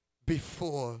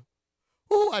before.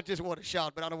 Oh, I just want to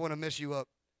shout, but I don't want to mess you up.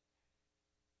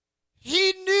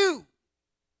 He knew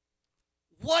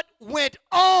what went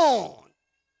on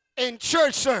in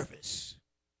church service.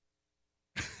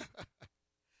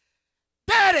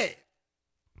 Daddy,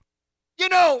 they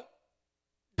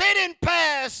didn't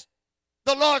pass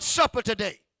the Lord's Supper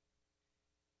today.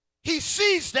 He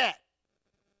sees that.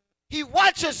 He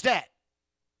watches that.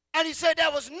 And he said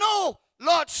there was no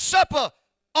Lord's Supper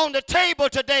on the table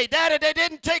today. Daddy, they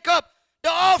didn't take up the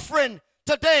offering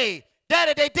today.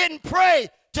 Daddy, they didn't pray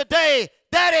today.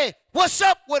 Daddy, What's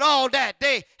up with all that?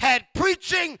 They had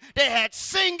preaching, they had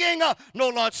singing, no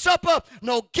Lord's Supper,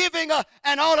 no giving,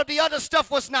 and all of the other stuff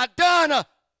was not done.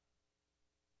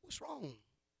 What's wrong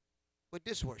with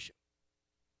this worship?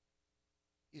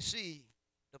 You see,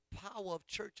 the power of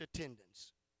church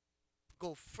attendance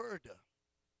go further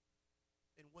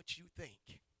than what you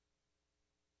think.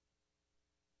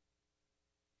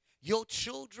 Your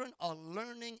children are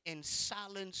learning in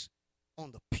silence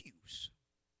on the pews.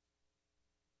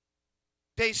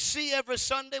 They see every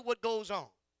Sunday what goes on.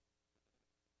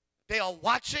 They are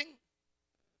watching.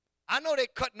 I know they're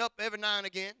cutting up every now and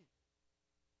again,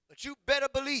 but you better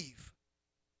believe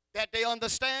that they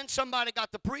understand somebody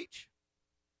got to preach.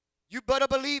 You better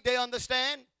believe they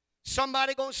understand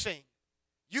somebody gonna sing.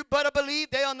 You better believe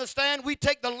they understand we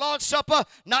take the Lord's Supper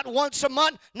not once a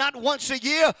month, not once a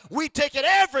year. We take it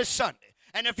every Sunday.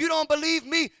 And if you don't believe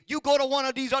me, you go to one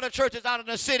of these other churches out in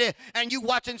the city and you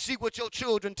watch and see what your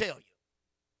children tell you.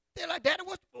 They're like, Daddy,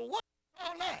 what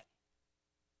all that?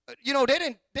 You know, they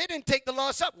didn't take the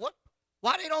Lord's Supper. What?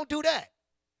 Why they don't do that?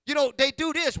 You know, they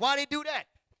do this. Why they do that?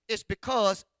 It's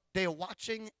because they're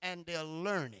watching and they're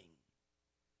learning.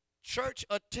 Church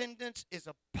attendance is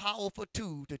a powerful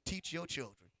tool to teach your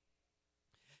children.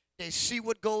 They see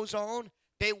what goes on.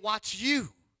 They watch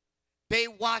you. They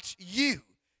watch you.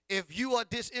 If you are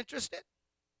disinterested,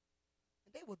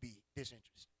 they will be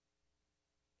disinterested.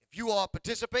 If you are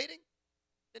participating,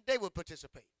 then they will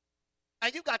participate.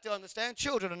 And you got to understand,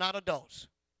 children are not adults.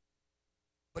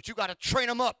 But you got to train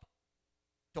them up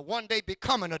to one day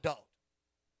become an adult.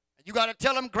 And you got to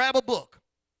tell them, grab a book.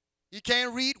 He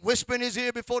can't read, whisper in his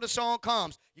ear before the song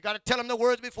comes. You got to tell him the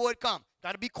words before it comes.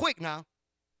 Got to be quick now.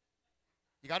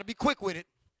 You got to be quick with it.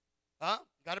 You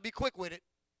got to be quick with it.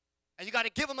 And you got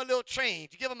to give him a little change.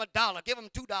 You give him $1, give him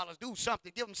 $2, do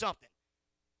something, give him something.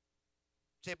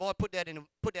 Say, boy, put that in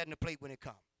the plate when it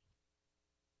comes.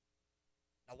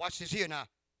 Now watch this here now.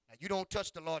 Now you don't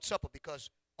touch the Lord's Supper because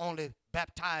only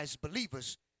baptized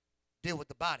believers deal with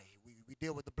the body. We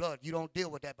deal with the blood. You don't deal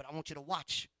with that, but I want you to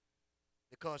watch.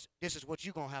 Because this is what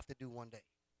you're going to have to do one day.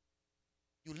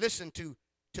 You listen to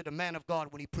the man of God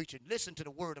when he preaches. Listen to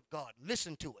the word of God.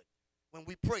 Listen to it. When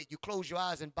we pray, you close your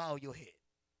eyes and bow your head.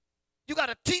 You got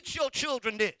to teach your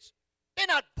children this. They're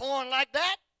not born like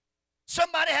that.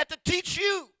 Somebody had to teach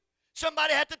you.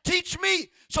 Somebody had to teach me.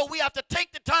 So we have to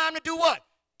take the time to do what?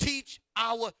 Teach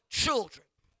our children.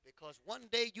 Because one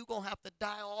day you're going to have to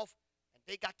die off and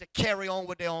they got to carry on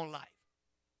with their own life.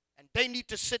 And they need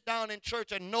to sit down in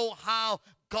church and know how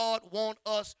God wants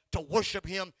us to worship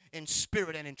him in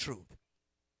spirit and in truth.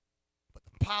 But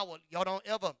the power, y'all don't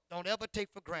ever take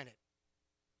for granted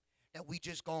that we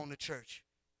just go on to church.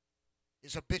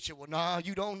 It's habitual. Nah,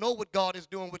 you don't know what God is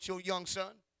doing with your young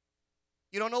son.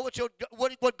 You don't know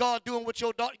what God doing with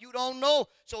your daughter. You don't know.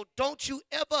 So don't you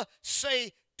ever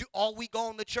say, are we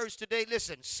going to church today?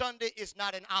 Listen, Sunday is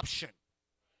not an option.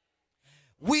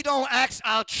 We don't ask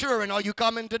our children, are you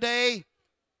coming today?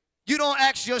 You don't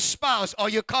ask your spouse, are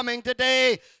you coming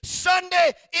today?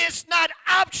 Sunday is not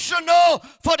optional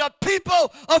for the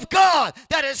people of God.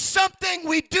 That is something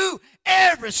we do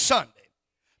every Sunday.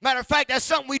 Matter of fact, that's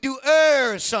something we do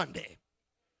every Sunday.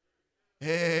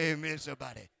 Amen,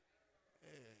 somebody.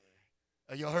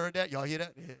 Y'all heard that? Y'all hear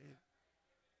that?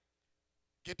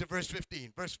 Get to verse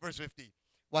 15. Verse 15.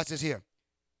 Watch this here.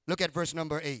 Look at verse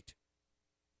number 8.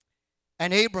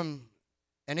 And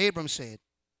Abraham said,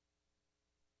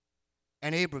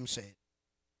 and Abraham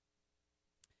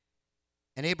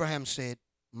said,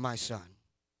 my son.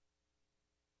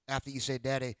 After you say,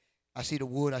 Daddy, I see the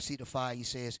wood, I see the fire, he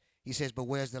says, but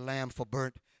where's the lamb for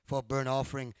a burnt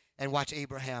offering? And watch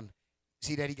Abraham.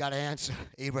 See that he got an answer.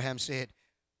 Abraham said,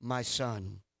 my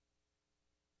son,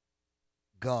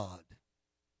 God.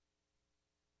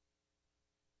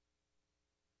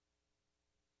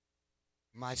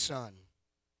 My son,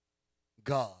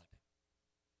 God.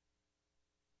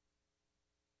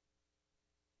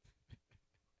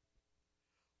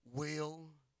 Will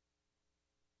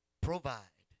provide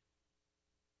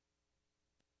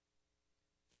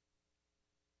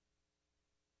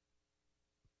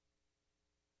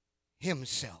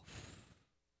himself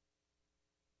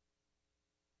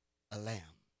a lamb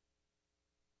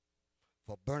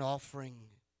for burnt offering.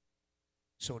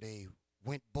 So they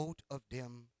went both of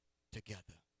them together.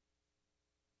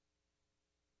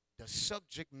 The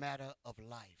subject matter of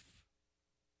life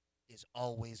is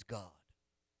always God.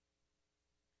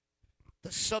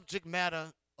 The subject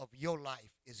matter of your life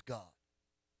is God.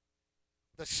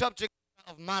 The subject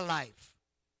of my life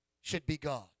should be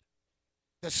God.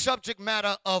 The subject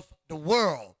matter of the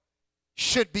world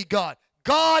should be God.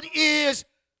 God is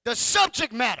the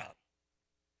subject matter.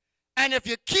 And if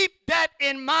you keep that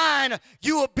in mind,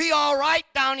 you will be all right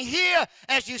down here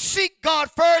as you seek God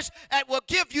first, and will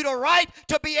give you the right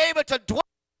to be able to dwell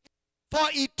for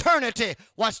eternity.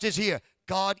 Watch this here.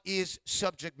 God is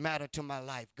subject matter to my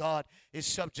life. God is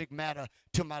subject matter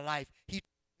to my life.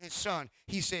 His son,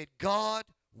 he said, God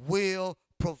will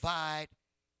provide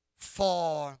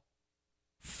for,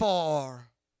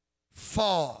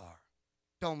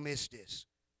 don't miss this,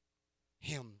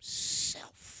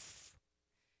 himself.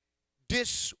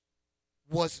 This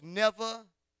was never,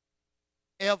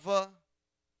 ever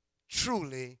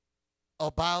truly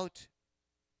about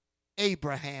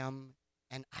Abraham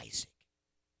and Isaac.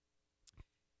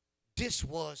 This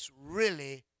was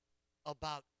really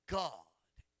about God.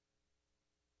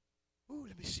 Ooh,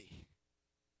 let me see.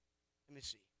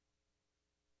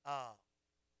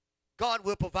 God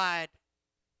will provide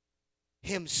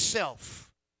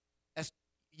himself. As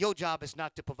your job is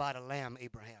not to provide a lamb,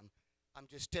 Abraham. I'm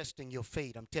just testing your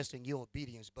faith. I'm testing your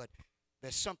obedience. But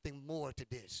there's something more to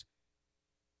this.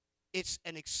 It's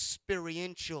an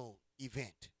experiential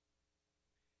event.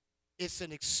 It's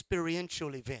an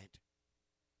experiential event.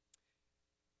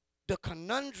 The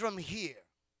conundrum here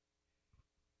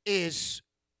is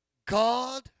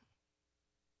God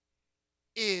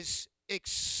is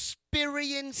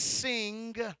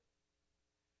experiencing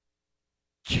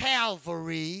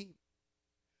Calvary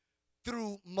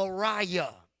through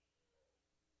Moriah.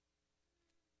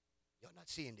 You're not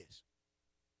seeing this.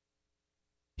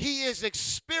 He is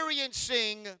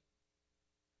experiencing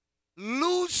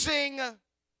losing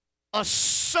a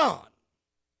son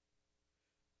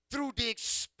through the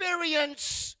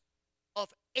experience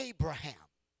of Abraham.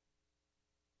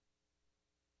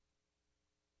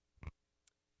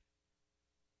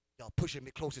 Y'all pushing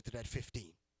me closer to that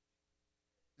 15.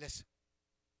 Listen.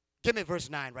 Give me verse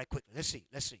 9 right quickly. Let's see.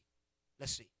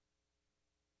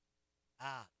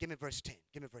 Give me verse 10.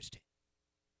 Give me verse 10.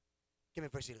 Give me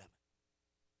verse 11.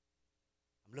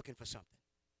 I'm looking for something.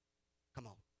 Come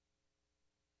on.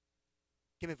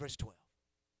 Give me verse 12.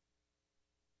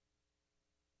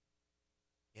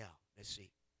 Yeah, let's see.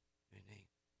 I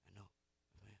know.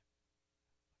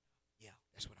 Yeah,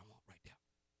 that's what I want right there.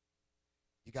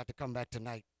 You got to come back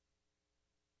tonight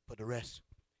for the rest.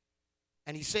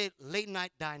 And he said, lay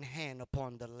not thine hand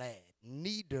upon the lad,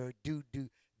 neither do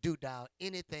thou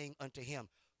anything unto him.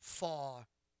 For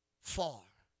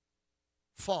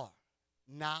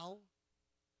now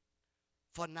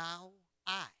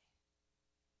I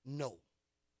know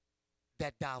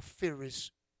that thou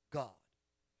fearest God,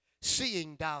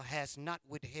 seeing thou hast not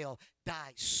withheld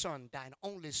thy son, thine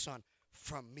only son,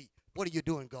 from me. What are you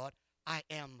doing, God? I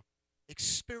am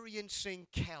experiencing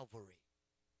Calvary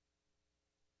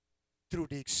through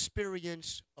the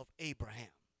experience of Abraham.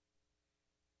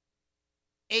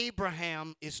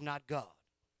 Abraham is not God.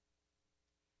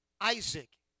 Isaac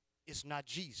is not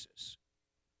Jesus.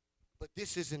 But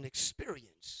this is an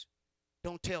experience.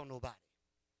 Don't tell nobody.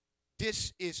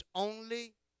 This is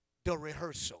only the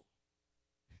rehearsal.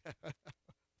 I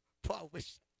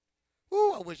wish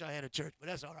I had a church, but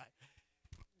that's all right.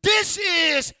 This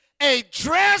is a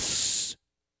dress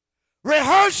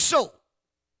rehearsal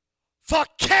for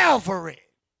Calvary.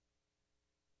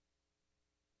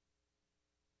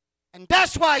 And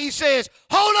that's why he says,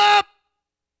 hold up,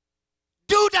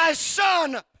 do thy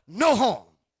son no harm.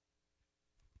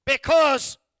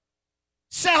 Because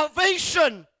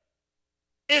salvation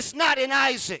is not in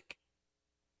Isaac.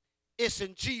 It's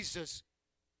in Jesus,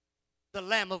 the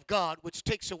Lamb of God, which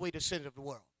takes away the sin of the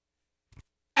world.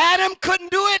 Adam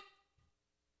couldn't do it.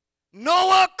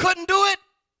 Noah couldn't do it.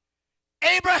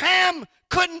 Abraham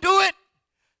couldn't do it.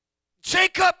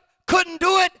 Jacob couldn't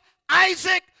do it.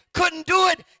 Isaac couldn't do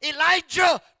it.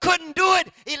 Elijah couldn't do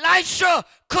it. Elisha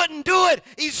couldn't do it.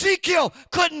 Ezekiel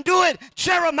couldn't do it.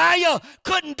 Jeremiah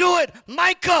couldn't do it.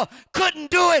 Micah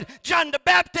couldn't do it. John the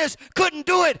Baptist couldn't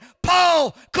do it.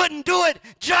 Paul couldn't do it.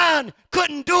 John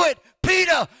couldn't do it.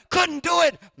 Peter couldn't do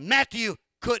it. Matthew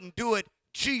couldn't do it.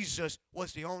 Jesus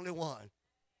was the only one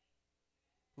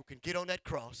who can get on that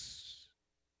cross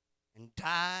and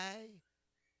die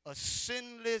a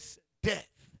sinless death.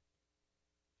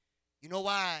 You know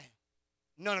why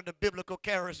none of the biblical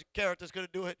characters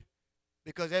could do it?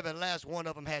 Because every last one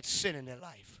of them had sin in their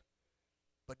life.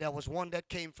 But there was one that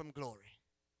came from glory.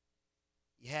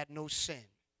 He had no sin,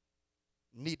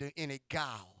 neither any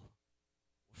guile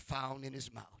found in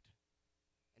his mouth.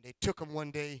 And they took him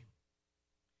one day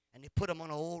and they put him on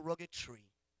an old rugged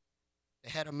tree. They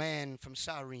had a man from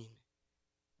Cyrene,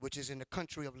 which is in the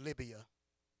country of Libya.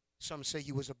 Some say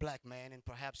he was a black man, and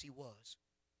perhaps he was.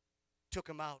 Took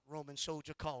him out, Roman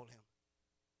soldier called him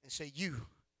and said, you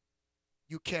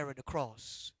carry the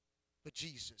cross for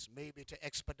Jesus, maybe to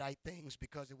expedite things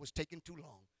because it was taking too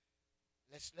long.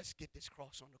 Let's get this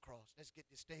cross on the cross. Let's get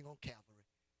this thing on Calvary.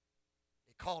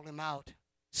 They called him out.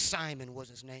 Simon was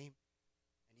his name.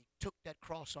 And he took that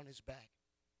cross on his back.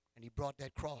 And he brought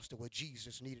that cross to where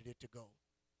Jesus needed it to go.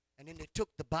 And then they took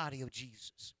the body of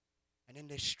Jesus. And then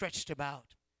they stretched him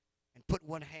out and put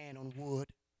one hand on wood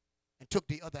and took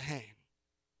the other hand,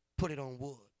 put it on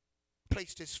wood,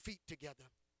 placed his feet together,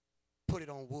 put it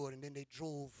on wood, and then they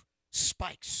drove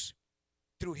spikes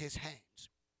through his hands,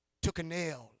 took a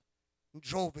nail and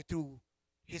drove it through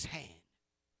his hand,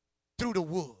 through the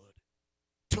wood,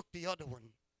 took the other one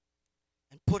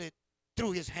and put it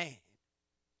through his hand,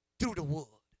 through the wood,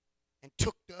 and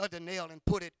took the other nail and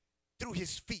put it through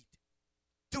his feet,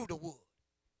 through the wood.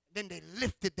 Then they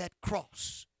lifted that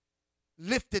cross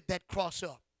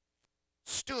up,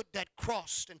 stood that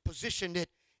cross and positioned it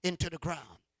into the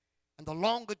ground. And the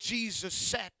longer Jesus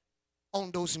sat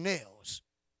on those nails,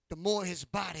 the more his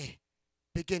body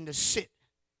began to sit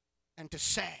and to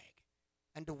sag,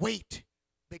 and the weight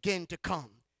began to come.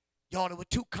 Y'all, there were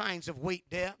two kinds of weight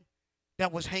there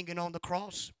that was hanging on the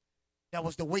cross. That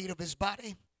was the weight of his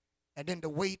body, and then the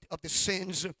weight of the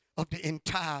sins of the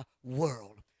entire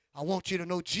world. I want you to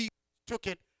know Jesus took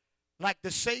it like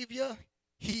the Savior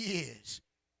he is.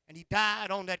 And he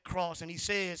died on that cross, and he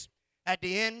says, at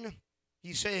the end,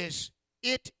 he says,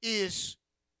 it is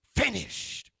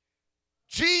finished.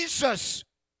 Jesus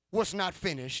was not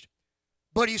finished,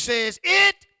 but he says,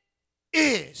 it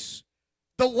is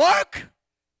the work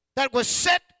that was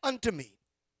set unto me.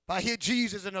 If I hear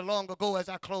Jesus in the long ago as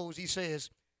I close, he says,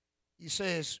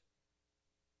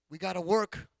 we got to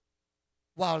work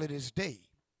while it is day.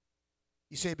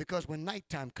 He said, because when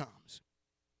nighttime comes,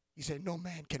 he said, no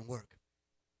man can work.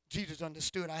 Jesus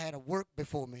understood I had a work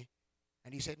before me,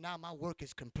 and he said, now my work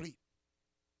is complete.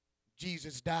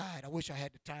 Jesus died. I wish I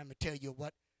had the time to tell you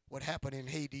what happened in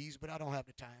Hades, but I don't have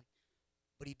the time.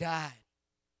 But he died,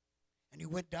 and he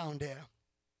went down there,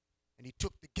 and he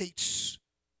took the gates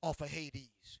off of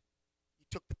Hades. He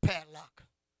took the padlock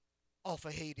off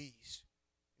of Hades,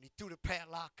 and he threw the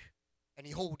padlock, and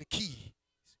he held the key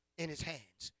in his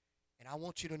hands. And I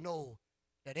want you to know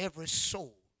that every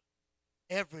soul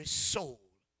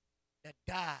that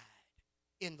died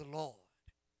in the Lord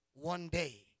one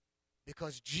day,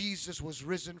 because Jesus was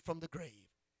risen from the grave,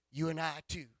 you and I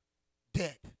too,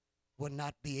 death will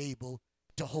not be able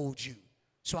to hold you.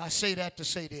 So I say that to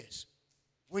say this.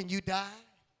 When you die,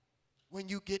 when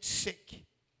you get sick,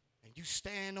 and you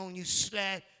stand on your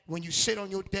slab, when you sit on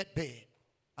your deathbed,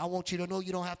 I want you to know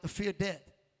you don't have to fear death.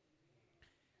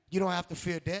 You don't have to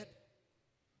fear death,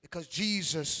 because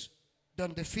Jesus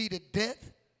done defeated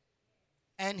death,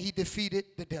 and he defeated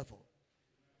the devil.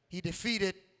 He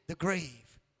defeated the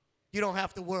grave. You don't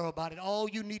have to worry about it. All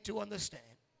you need to understand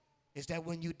is that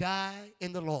when you die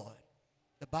in the Lord,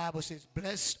 the Bible says,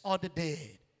 blessed are the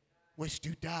dead which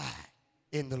do die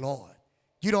in the Lord.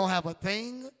 You don't have a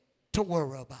thing to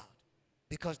worry about,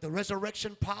 because the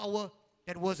resurrection power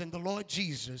that was in the Lord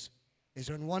Jesus is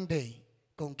in one day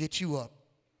going to get you up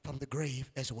from the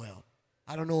grave as well.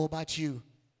 I don't know about you,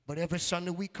 but every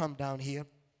Sunday we come down here,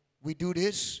 we do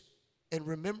this in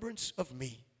remembrance of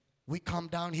me. We come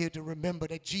down here to remember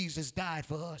that Jesus died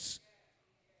for us.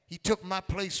 He took my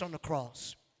place on the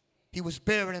cross. He was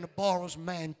buried in a borrowed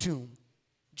man tomb.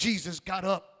 Jesus got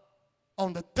up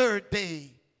on the third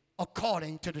day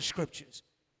according to the scriptures.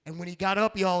 And when he got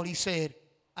up, y'all, he said,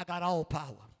 I got all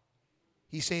power.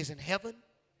 He says in heaven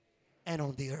and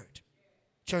on the earth.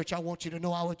 Church, I want you to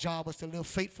know our job is to live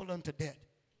faithful unto death.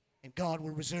 And God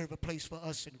will reserve a place for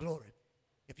us in glory.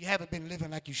 If you haven't been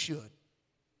living like you should,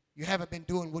 you haven't been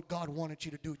doing what God wanted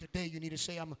you to do, today you need to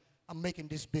say, I'm making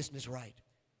this business right.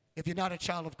 If you're not a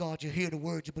child of God, you hear the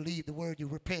word, you believe the word, you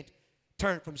repent,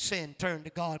 turn from sin, turn to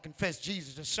God, confess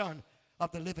Jesus, the Son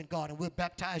of the living God, and we'll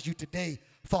baptize you today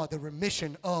for the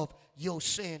remission of your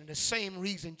sin. And the same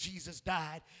reason Jesus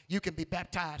died, you can be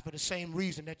baptized for the same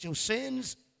reason that your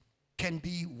sins can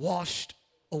be washed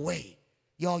away.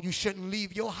 Y'all, you shouldn't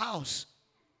leave your house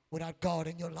without God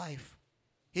in your life.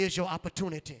 Here's your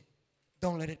opportunity.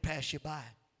 Don't let it pass you by.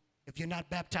 If you're not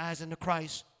baptized into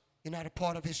Christ, you're not a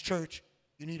part of his church,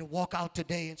 you need to walk out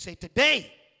today and say,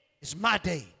 today is my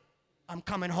day. I'm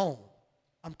coming home.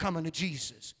 I'm coming to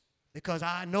Jesus. Because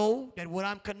I know that what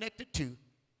I'm connected to,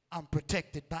 I'm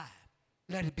protected by.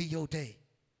 Let it be your day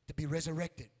to be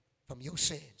resurrected from your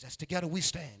sins. As together we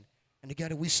stand and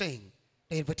together we sing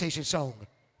the invitation song.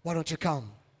 Why don't you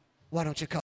come? Why don't you come?